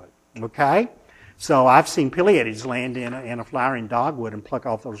dogwood. Okay? So I've seen pileated land in a flowering dogwood and pluck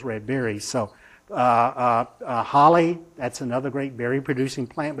off those red berries. So holly, that's another great berry-producing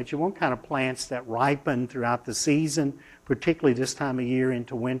plant, but you want kind of plants that ripen throughout the season, particularly this time of year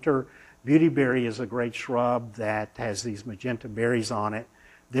into winter. Beautyberry is a great shrub that has these magenta berries on it.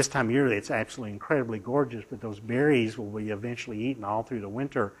 This time of year, it's absolutely incredibly gorgeous, but those berries will be eventually eaten all through the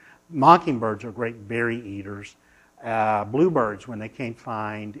winter. Mockingbirds are great berry eaters. Bluebirds, when they can't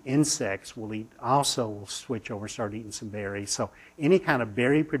find insects, will switch over and start eating some berries. So any kind of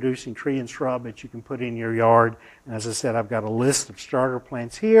berry-producing tree and shrub that you can put in your yard. And as I said, I've got a list of starter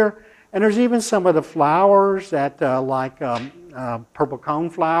plants here. And there's even some of the flowers that, like purple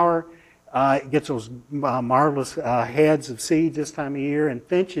coneflower, it gets those marvelous heads of seeds this time of year. And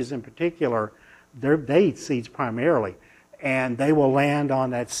finches in particular, they eat seeds primarily. And they will land on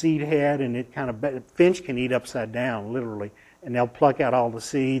that seed head, and it kind of, finch can eat upside down, literally, and they'll pluck out all the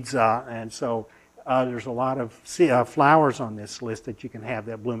seeds. And so there's a lot of flowers on this list that you can have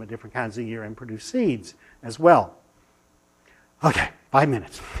that bloom at different kinds of year and produce seeds as well. Okay, 5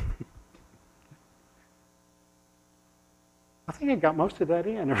 minutes. I think I got most of that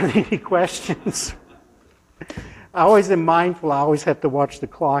in. Are there any questions? I always am mindful. I always have to watch the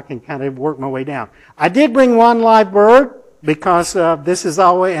clock and kind of work my way down. I did bring one live bird, because this is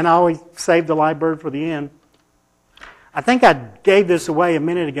always, and I always save the live bird for the end. I think I gave this away a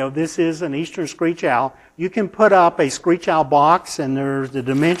minute ago. This is an eastern screech owl. You can put up a screech owl box, and the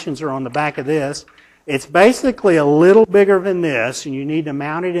dimensions are on the back of this. It's basically a little bigger than this, and you need to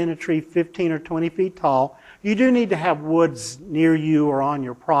mount it in a tree 15 or 20 feet tall. You do need to have woods near you or on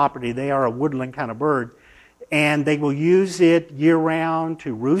your property. They are a woodland kind of bird. And they will use it year-round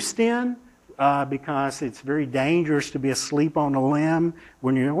to roost in. Because it's very dangerous to be asleep on a limb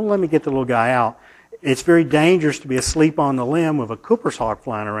when you're, well, let me get the little guy out. It's very dangerous to be asleep on the limb with a Cooper's hawk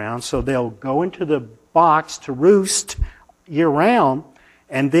flying around, so they'll go into the box to roost year-round,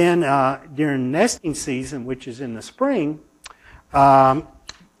 and then during nesting season, which is in the spring,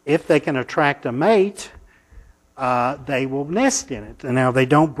 if they can attract a mate, they will nest in it. And now they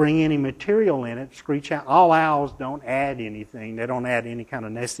don't bring any material in it. Screech owl, all owls don't add anything. They don't add any kind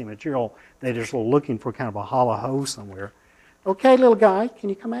of nesting material. They're just looking for kind of a hollow hole somewhere. Okay, little guy, can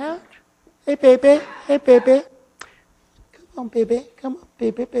you come out? Hey, baby. Hey, baby. on, baby. Come on,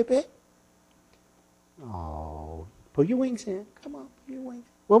 baby, baby. Oh, pull your wings in. Come on, pull your wings.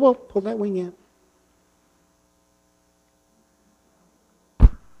 Whoa, pull that wing in.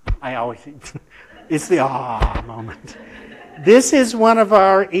 I always, it's the moment. This is one of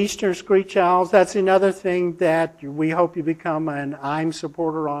our eastern screech owls. That's another thing that we hope you become an IME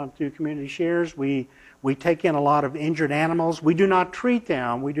supporter on through Community Shares. We take in a lot of injured animals. We do not treat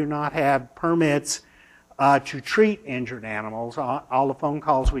them. We do not have permits to treat injured animals. All the phone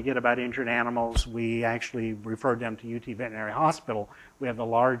calls we get about injured animals, we actually refer them to UT Veterinary Hospital. We have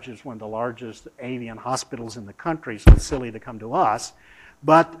one of the largest avian hospitals in the country, so it's silly to come to us.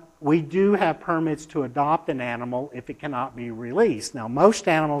 But we do have permits to adopt an animal if it cannot be released. Now, most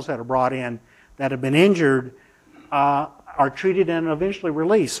animals that are brought in that have been injured are treated and eventually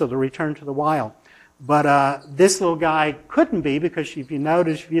released, so they're returned to the wild. But this little guy couldn't be, because if you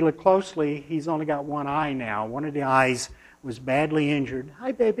notice, if you look closely, he's only got one eye now. One of the eyes was badly injured.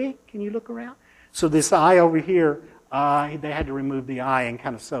 Hi, baby. Can you look around? So this eye over here, they had to remove the eye and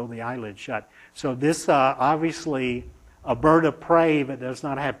kind of sew the eyelid shut. So this obviously, a bird of prey that does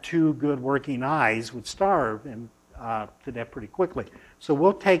not have two good working eyes would starve and to death pretty quickly. So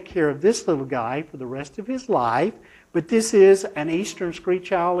we'll take care of this little guy for the rest of his life. But this is an eastern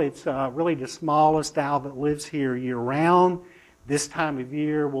screech owl. It's really the smallest owl that lives here year-round. This time of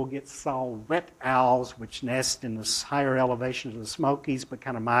year, we'll get saw-whet owls, which nest in the higher elevations of the Smokies, but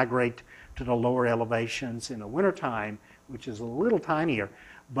kind of migrate to the lower elevations in the wintertime, which is a little tinier.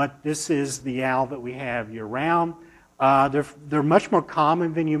 But this is the owl that we have year-round. They're much more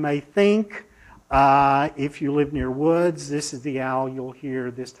common than you may think. If you live near woods, this is the owl you'll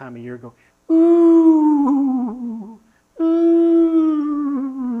hear this time of year go, ooh,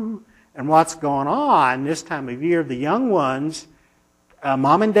 ooh. And what's going on this time of year, the young ones,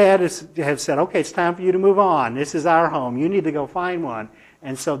 mom and dad have said, okay, it's time for you to move on. This is our home. You need to go find one.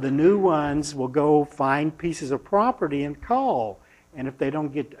 And so the new ones will go find pieces of property and call. And if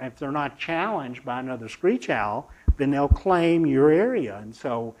they're not challenged by another screech owl, then they'll claim your area. And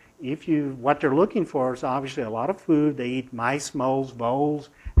so what they're looking for is obviously a lot of food. They eat mice, moles, voles,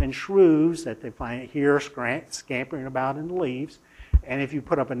 and shrews that they find here scampering about in the leaves. And if you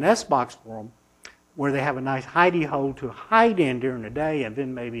put up a nest box for them, where they have a nice hidey hole to hide in during the day, and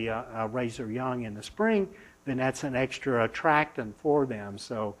then maybe raise their young in the spring, then that's an extra attractant for them.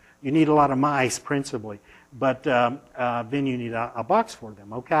 So you need a lot of mice principally, but then you need a box for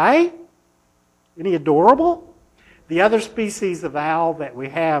them. Okay? Isn't he adorable? The other species of owl that we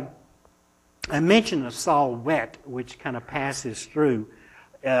have, I mentioned the saw-whet, which kind of passes through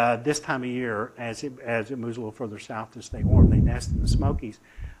this time of year as it moves a little further south to stay warm. They nest in the Smokies.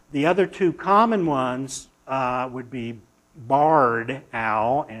 The other two common ones would be barred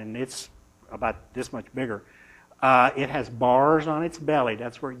owl, and it's about this much bigger. It has bars on its belly.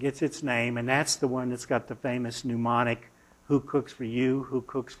 That's where it gets its name, and that's the one that's got the famous mnemonic, who cooks for you, who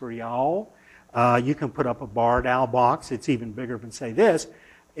cooks for y'all. You can put up a barred owl box. It's even bigger than, say, this.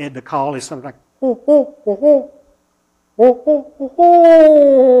 And the call is something like, ho, ho, ho, ho, ho, ho, ho,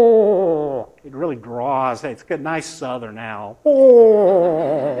 ho. It really draws. It's got a nice southern owl.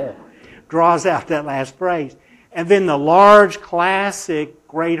 Ho, draws out that last phrase. And then the large, classic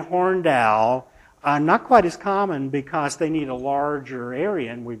great horned owl, not quite as common because they need a larger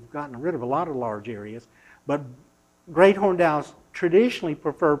area, and we've gotten rid of a lot of large areas. But great horned owls traditionally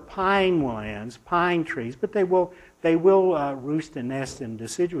prefer pine lands, pine trees, but they will roost and nest in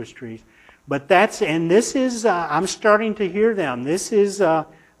deciduous trees. But this is I'm starting to hear them. This is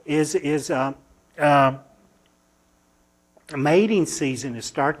mating season is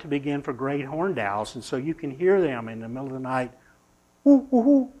start to begin for great horned owls, and so you can hear them in the middle of the night. Ooh,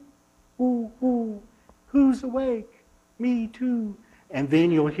 ooh, ooh, ooh. Who's awake? Me too. And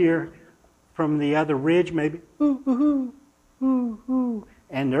then you'll hear from the other ridge maybe ooh, ooh, ooh. Ooh, ooh.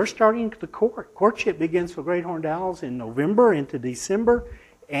 And they're starting to court. Courtship begins for great horned owls in November into December,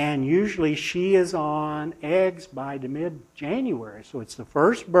 and usually she is on eggs by the mid-January. So it's the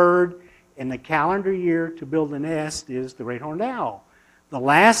first bird in the calendar year to build a nest is the great horned owl. The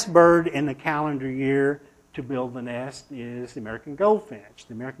last bird in the calendar year to build the nest is the American goldfinch.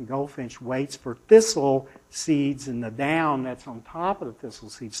 The American goldfinch waits for thistle seeds in the down that's on top of the thistle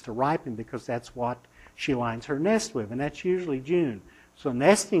seeds to ripen, because that's what she lines her nest with, and that's usually June. So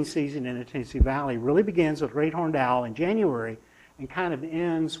nesting season in the Tennessee Valley really begins with great horned owl in January and kind of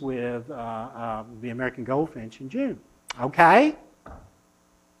ends with the American goldfinch in June. Okay?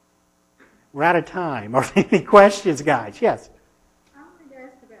 We're out of time. Are there any questions, guys? Yes? I wanted to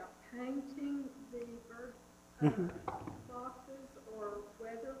ask about painting the bird boxes or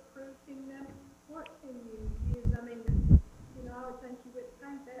weatherproofing them. What can you use? I mean,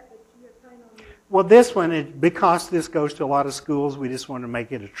 Well, this one, because this goes to a lot of schools, we just want to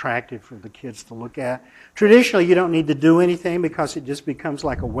make it attractive for the kids to look at. Traditionally, you don't need to do anything because it just becomes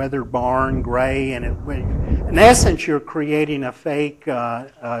like a weathered barn, gray, and in essence, you're creating a fake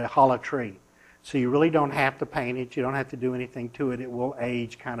hollow tree. So you really don't have to paint it. You don't have to do anything to it. It will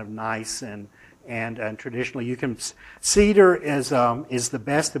age kind of nice and traditionally, you can cedar is the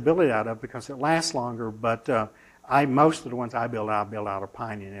best to build it out of because it lasts longer. But most of the ones I build out of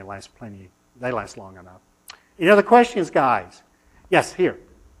pine, and they last plenty. They last long enough. Any other questions, guys? Yes, here. Do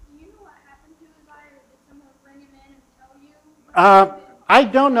you know what happened to his eye, or did someone bring him in and tell you? I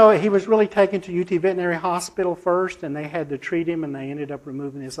don't know. He was really taken to UT Veterinary Hospital first, and they had to treat him, and they ended up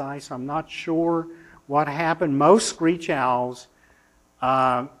removing his eye. So I'm not sure what happened. Most screech owls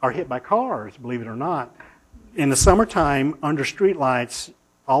are hit by cars, believe it or not. In the summertime, under streetlights,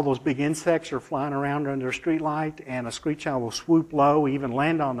 all those big insects are flying around under a street light, and a screech owl will swoop low, even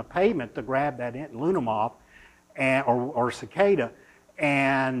land on the pavement to grab that Luna moth or cicada,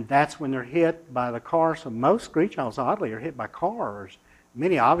 and that's when they're hit by the car. So most screech owls, oddly, are hit by cars.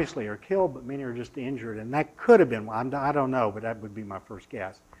 Many obviously are killed, but many are just injured, and that could have been one. I don't know, but that would be my first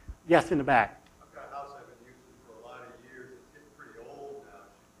guess. Yes, in the back. I've got a house I've been using for a lot of years. It's getting pretty old now.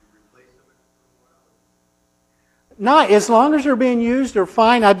 Should you replace them in a while? Not as long as they're being used, they're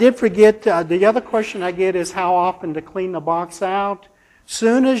fine. I did forget, the other question I get is how often to clean the box out.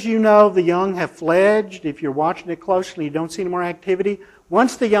 Soon as you know the young have fledged, if you're watching it closely, you don't see any more activity.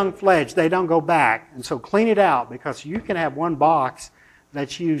 Once the young fledge, they don't go back. And so clean it out, because you can have one box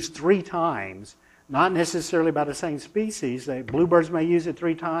that's used 3 times, not necessarily by the same species. Bluebirds may use it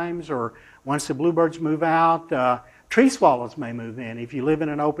 3 times, or once the bluebirds move out, tree swallows may move in. If you live in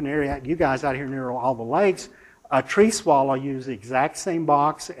an open area, you guys out here near all the lakes, a tree swallow uses the exact same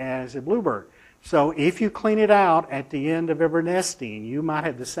box as a bluebird. So if you clean it out at the end of every nesting, you might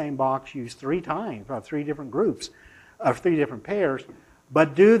have the same box used 3 times by 3 different groups of 3 different pairs.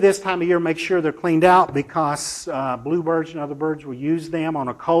 But do this time of year, make sure they're cleaned out, because bluebirds and other birds will use them on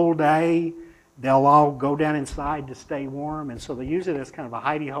a cold day. They'll all go down inside to stay warm, and so they use it as kind of a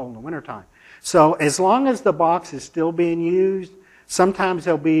hidey hole in the wintertime. So as long as the box is still being used, sometimes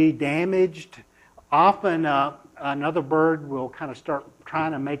they'll be damaged. Often another bird will kind of start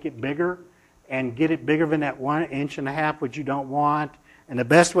trying to make it bigger and get it bigger than that 1.5 inches, which you don't want. And the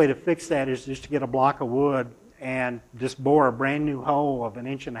best way to fix that is just to get a block of wood and just bore a brand new hole of 1.5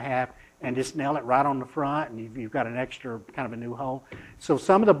 inches and just nail it right on the front, and you've got an extra kind of a new hole. So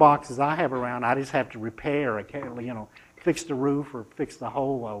some of the boxes I have around, I just have to repair, occasionally, fix the roof or fix the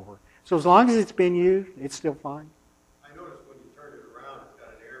hole over. So as long as it's been used, it's still fine. I noticed when you turn it around, it's got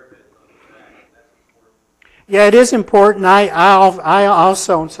an air vent on the back, and that's important. Yeah, it is important. I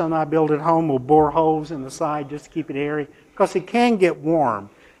also, and some I build at home, will bore holes in the side just to keep it airy, because it can get warm.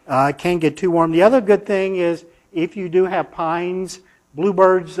 It can get too warm. The other good thing is, if you do have pines,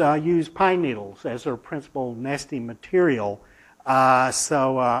 bluebirds use pine needles as their principal nesting material.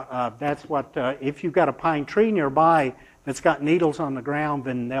 So that's what, if you've got a pine tree nearby that's got needles on the ground,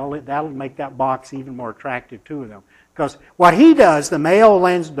 then that'll make that box even more attractive to them. Because what he does, the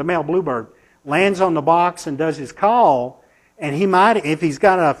male bluebird, lands on the box and does his call, and he might, if he's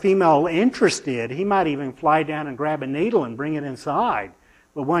got a female interested, he might even fly down and grab a needle and bring it inside.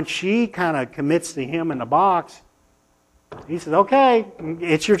 But once she kind of commits to him in the box, he says, okay,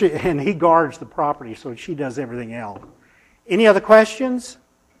 it's your turn, and he guards the property, so she does everything else. Any other questions?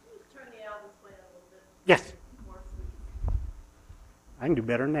 Turn the L this way a little bit. Yes. More sweet. I can do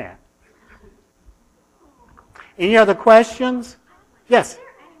better than that. Any other questions? Yes. Is there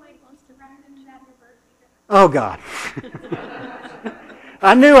anybody who wants to run into that bird feeder? Oh, God.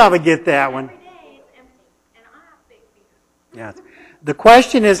 I knew I would get that one. Every day it's empty, and I have big feeders. Yes. The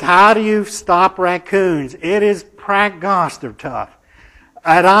question is, how do you stop raccoons? It is, gosh, they're tough.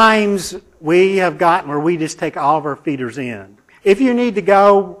 At Imes, we have gotten where we just take all of our feeders in. If you need to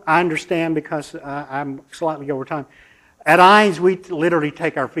go, I understand, because I'm slightly over time. At Imes, we literally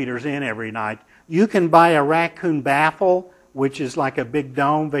take our feeders in every night. You can buy a raccoon baffle, which is like a big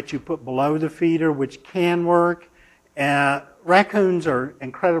dome that you put below the feeder, which can work. Raccoons are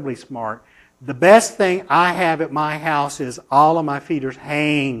incredibly smart. The best thing I have at my house is all of my feeders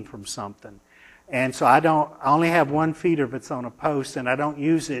hang from something. And so I only have one feeder that's on a post, and I don't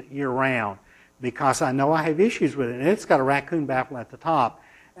use it year-round because I know I have issues with it. And it's got a raccoon baffle at the top,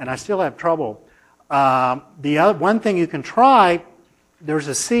 and I still have trouble. One thing you can try, there's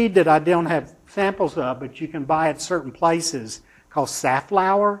a seed that I don't have samples of, but you can buy at certain places called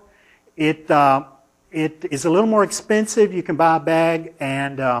safflower. It is a little more expensive. You can buy a bag,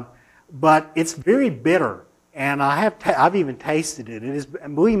 but it's very bitter. And I've even tasted it.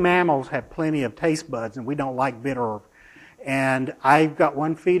 We mammals have plenty of taste buds, and we don't like bitter. And I've got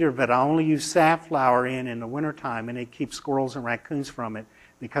one feeder that I only use safflower in the wintertime, and it keeps squirrels and raccoons from it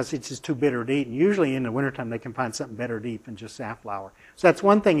because it's just too bitter to eat. And usually in the wintertime, they can find something better to eat than just safflower. So that's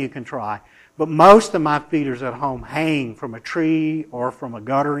one thing you can try. But most of my feeders at home hang from a tree or from a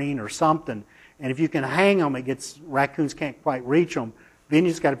guttering or something. And if you can hang them, raccoons can't quite reach them. Then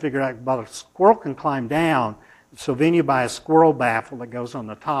you just got to figure out, well, a squirrel can climb down. So then you buy a squirrel baffle that goes on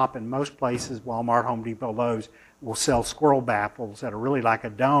the top. And most places, Walmart, Home Depot, Lowe's, will sell squirrel baffles that are really like a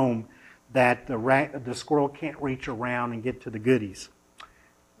dome that the squirrel can't reach around and get to the goodies.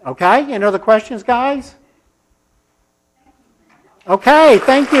 Okay, any other questions, guys? Okay,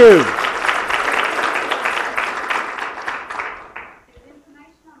 thank you.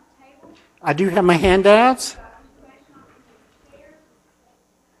 I do have my handouts.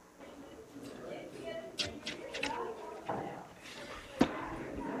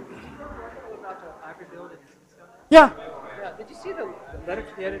 Yeah. Did you see the letter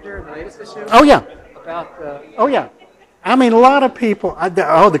to the editor in the latest issue? Oh, yeah. About the... Oh, yeah. I mean, a lot of people,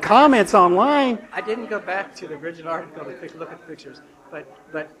 the comments online. I didn't go back to the original article to take a look at the pictures, but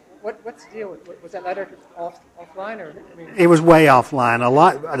what's the deal with, was that letter offline or? I mean, it was way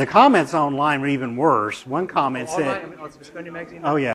offline. The comments online were even worse. One comment said, online, it's Magazine. oh, yeah.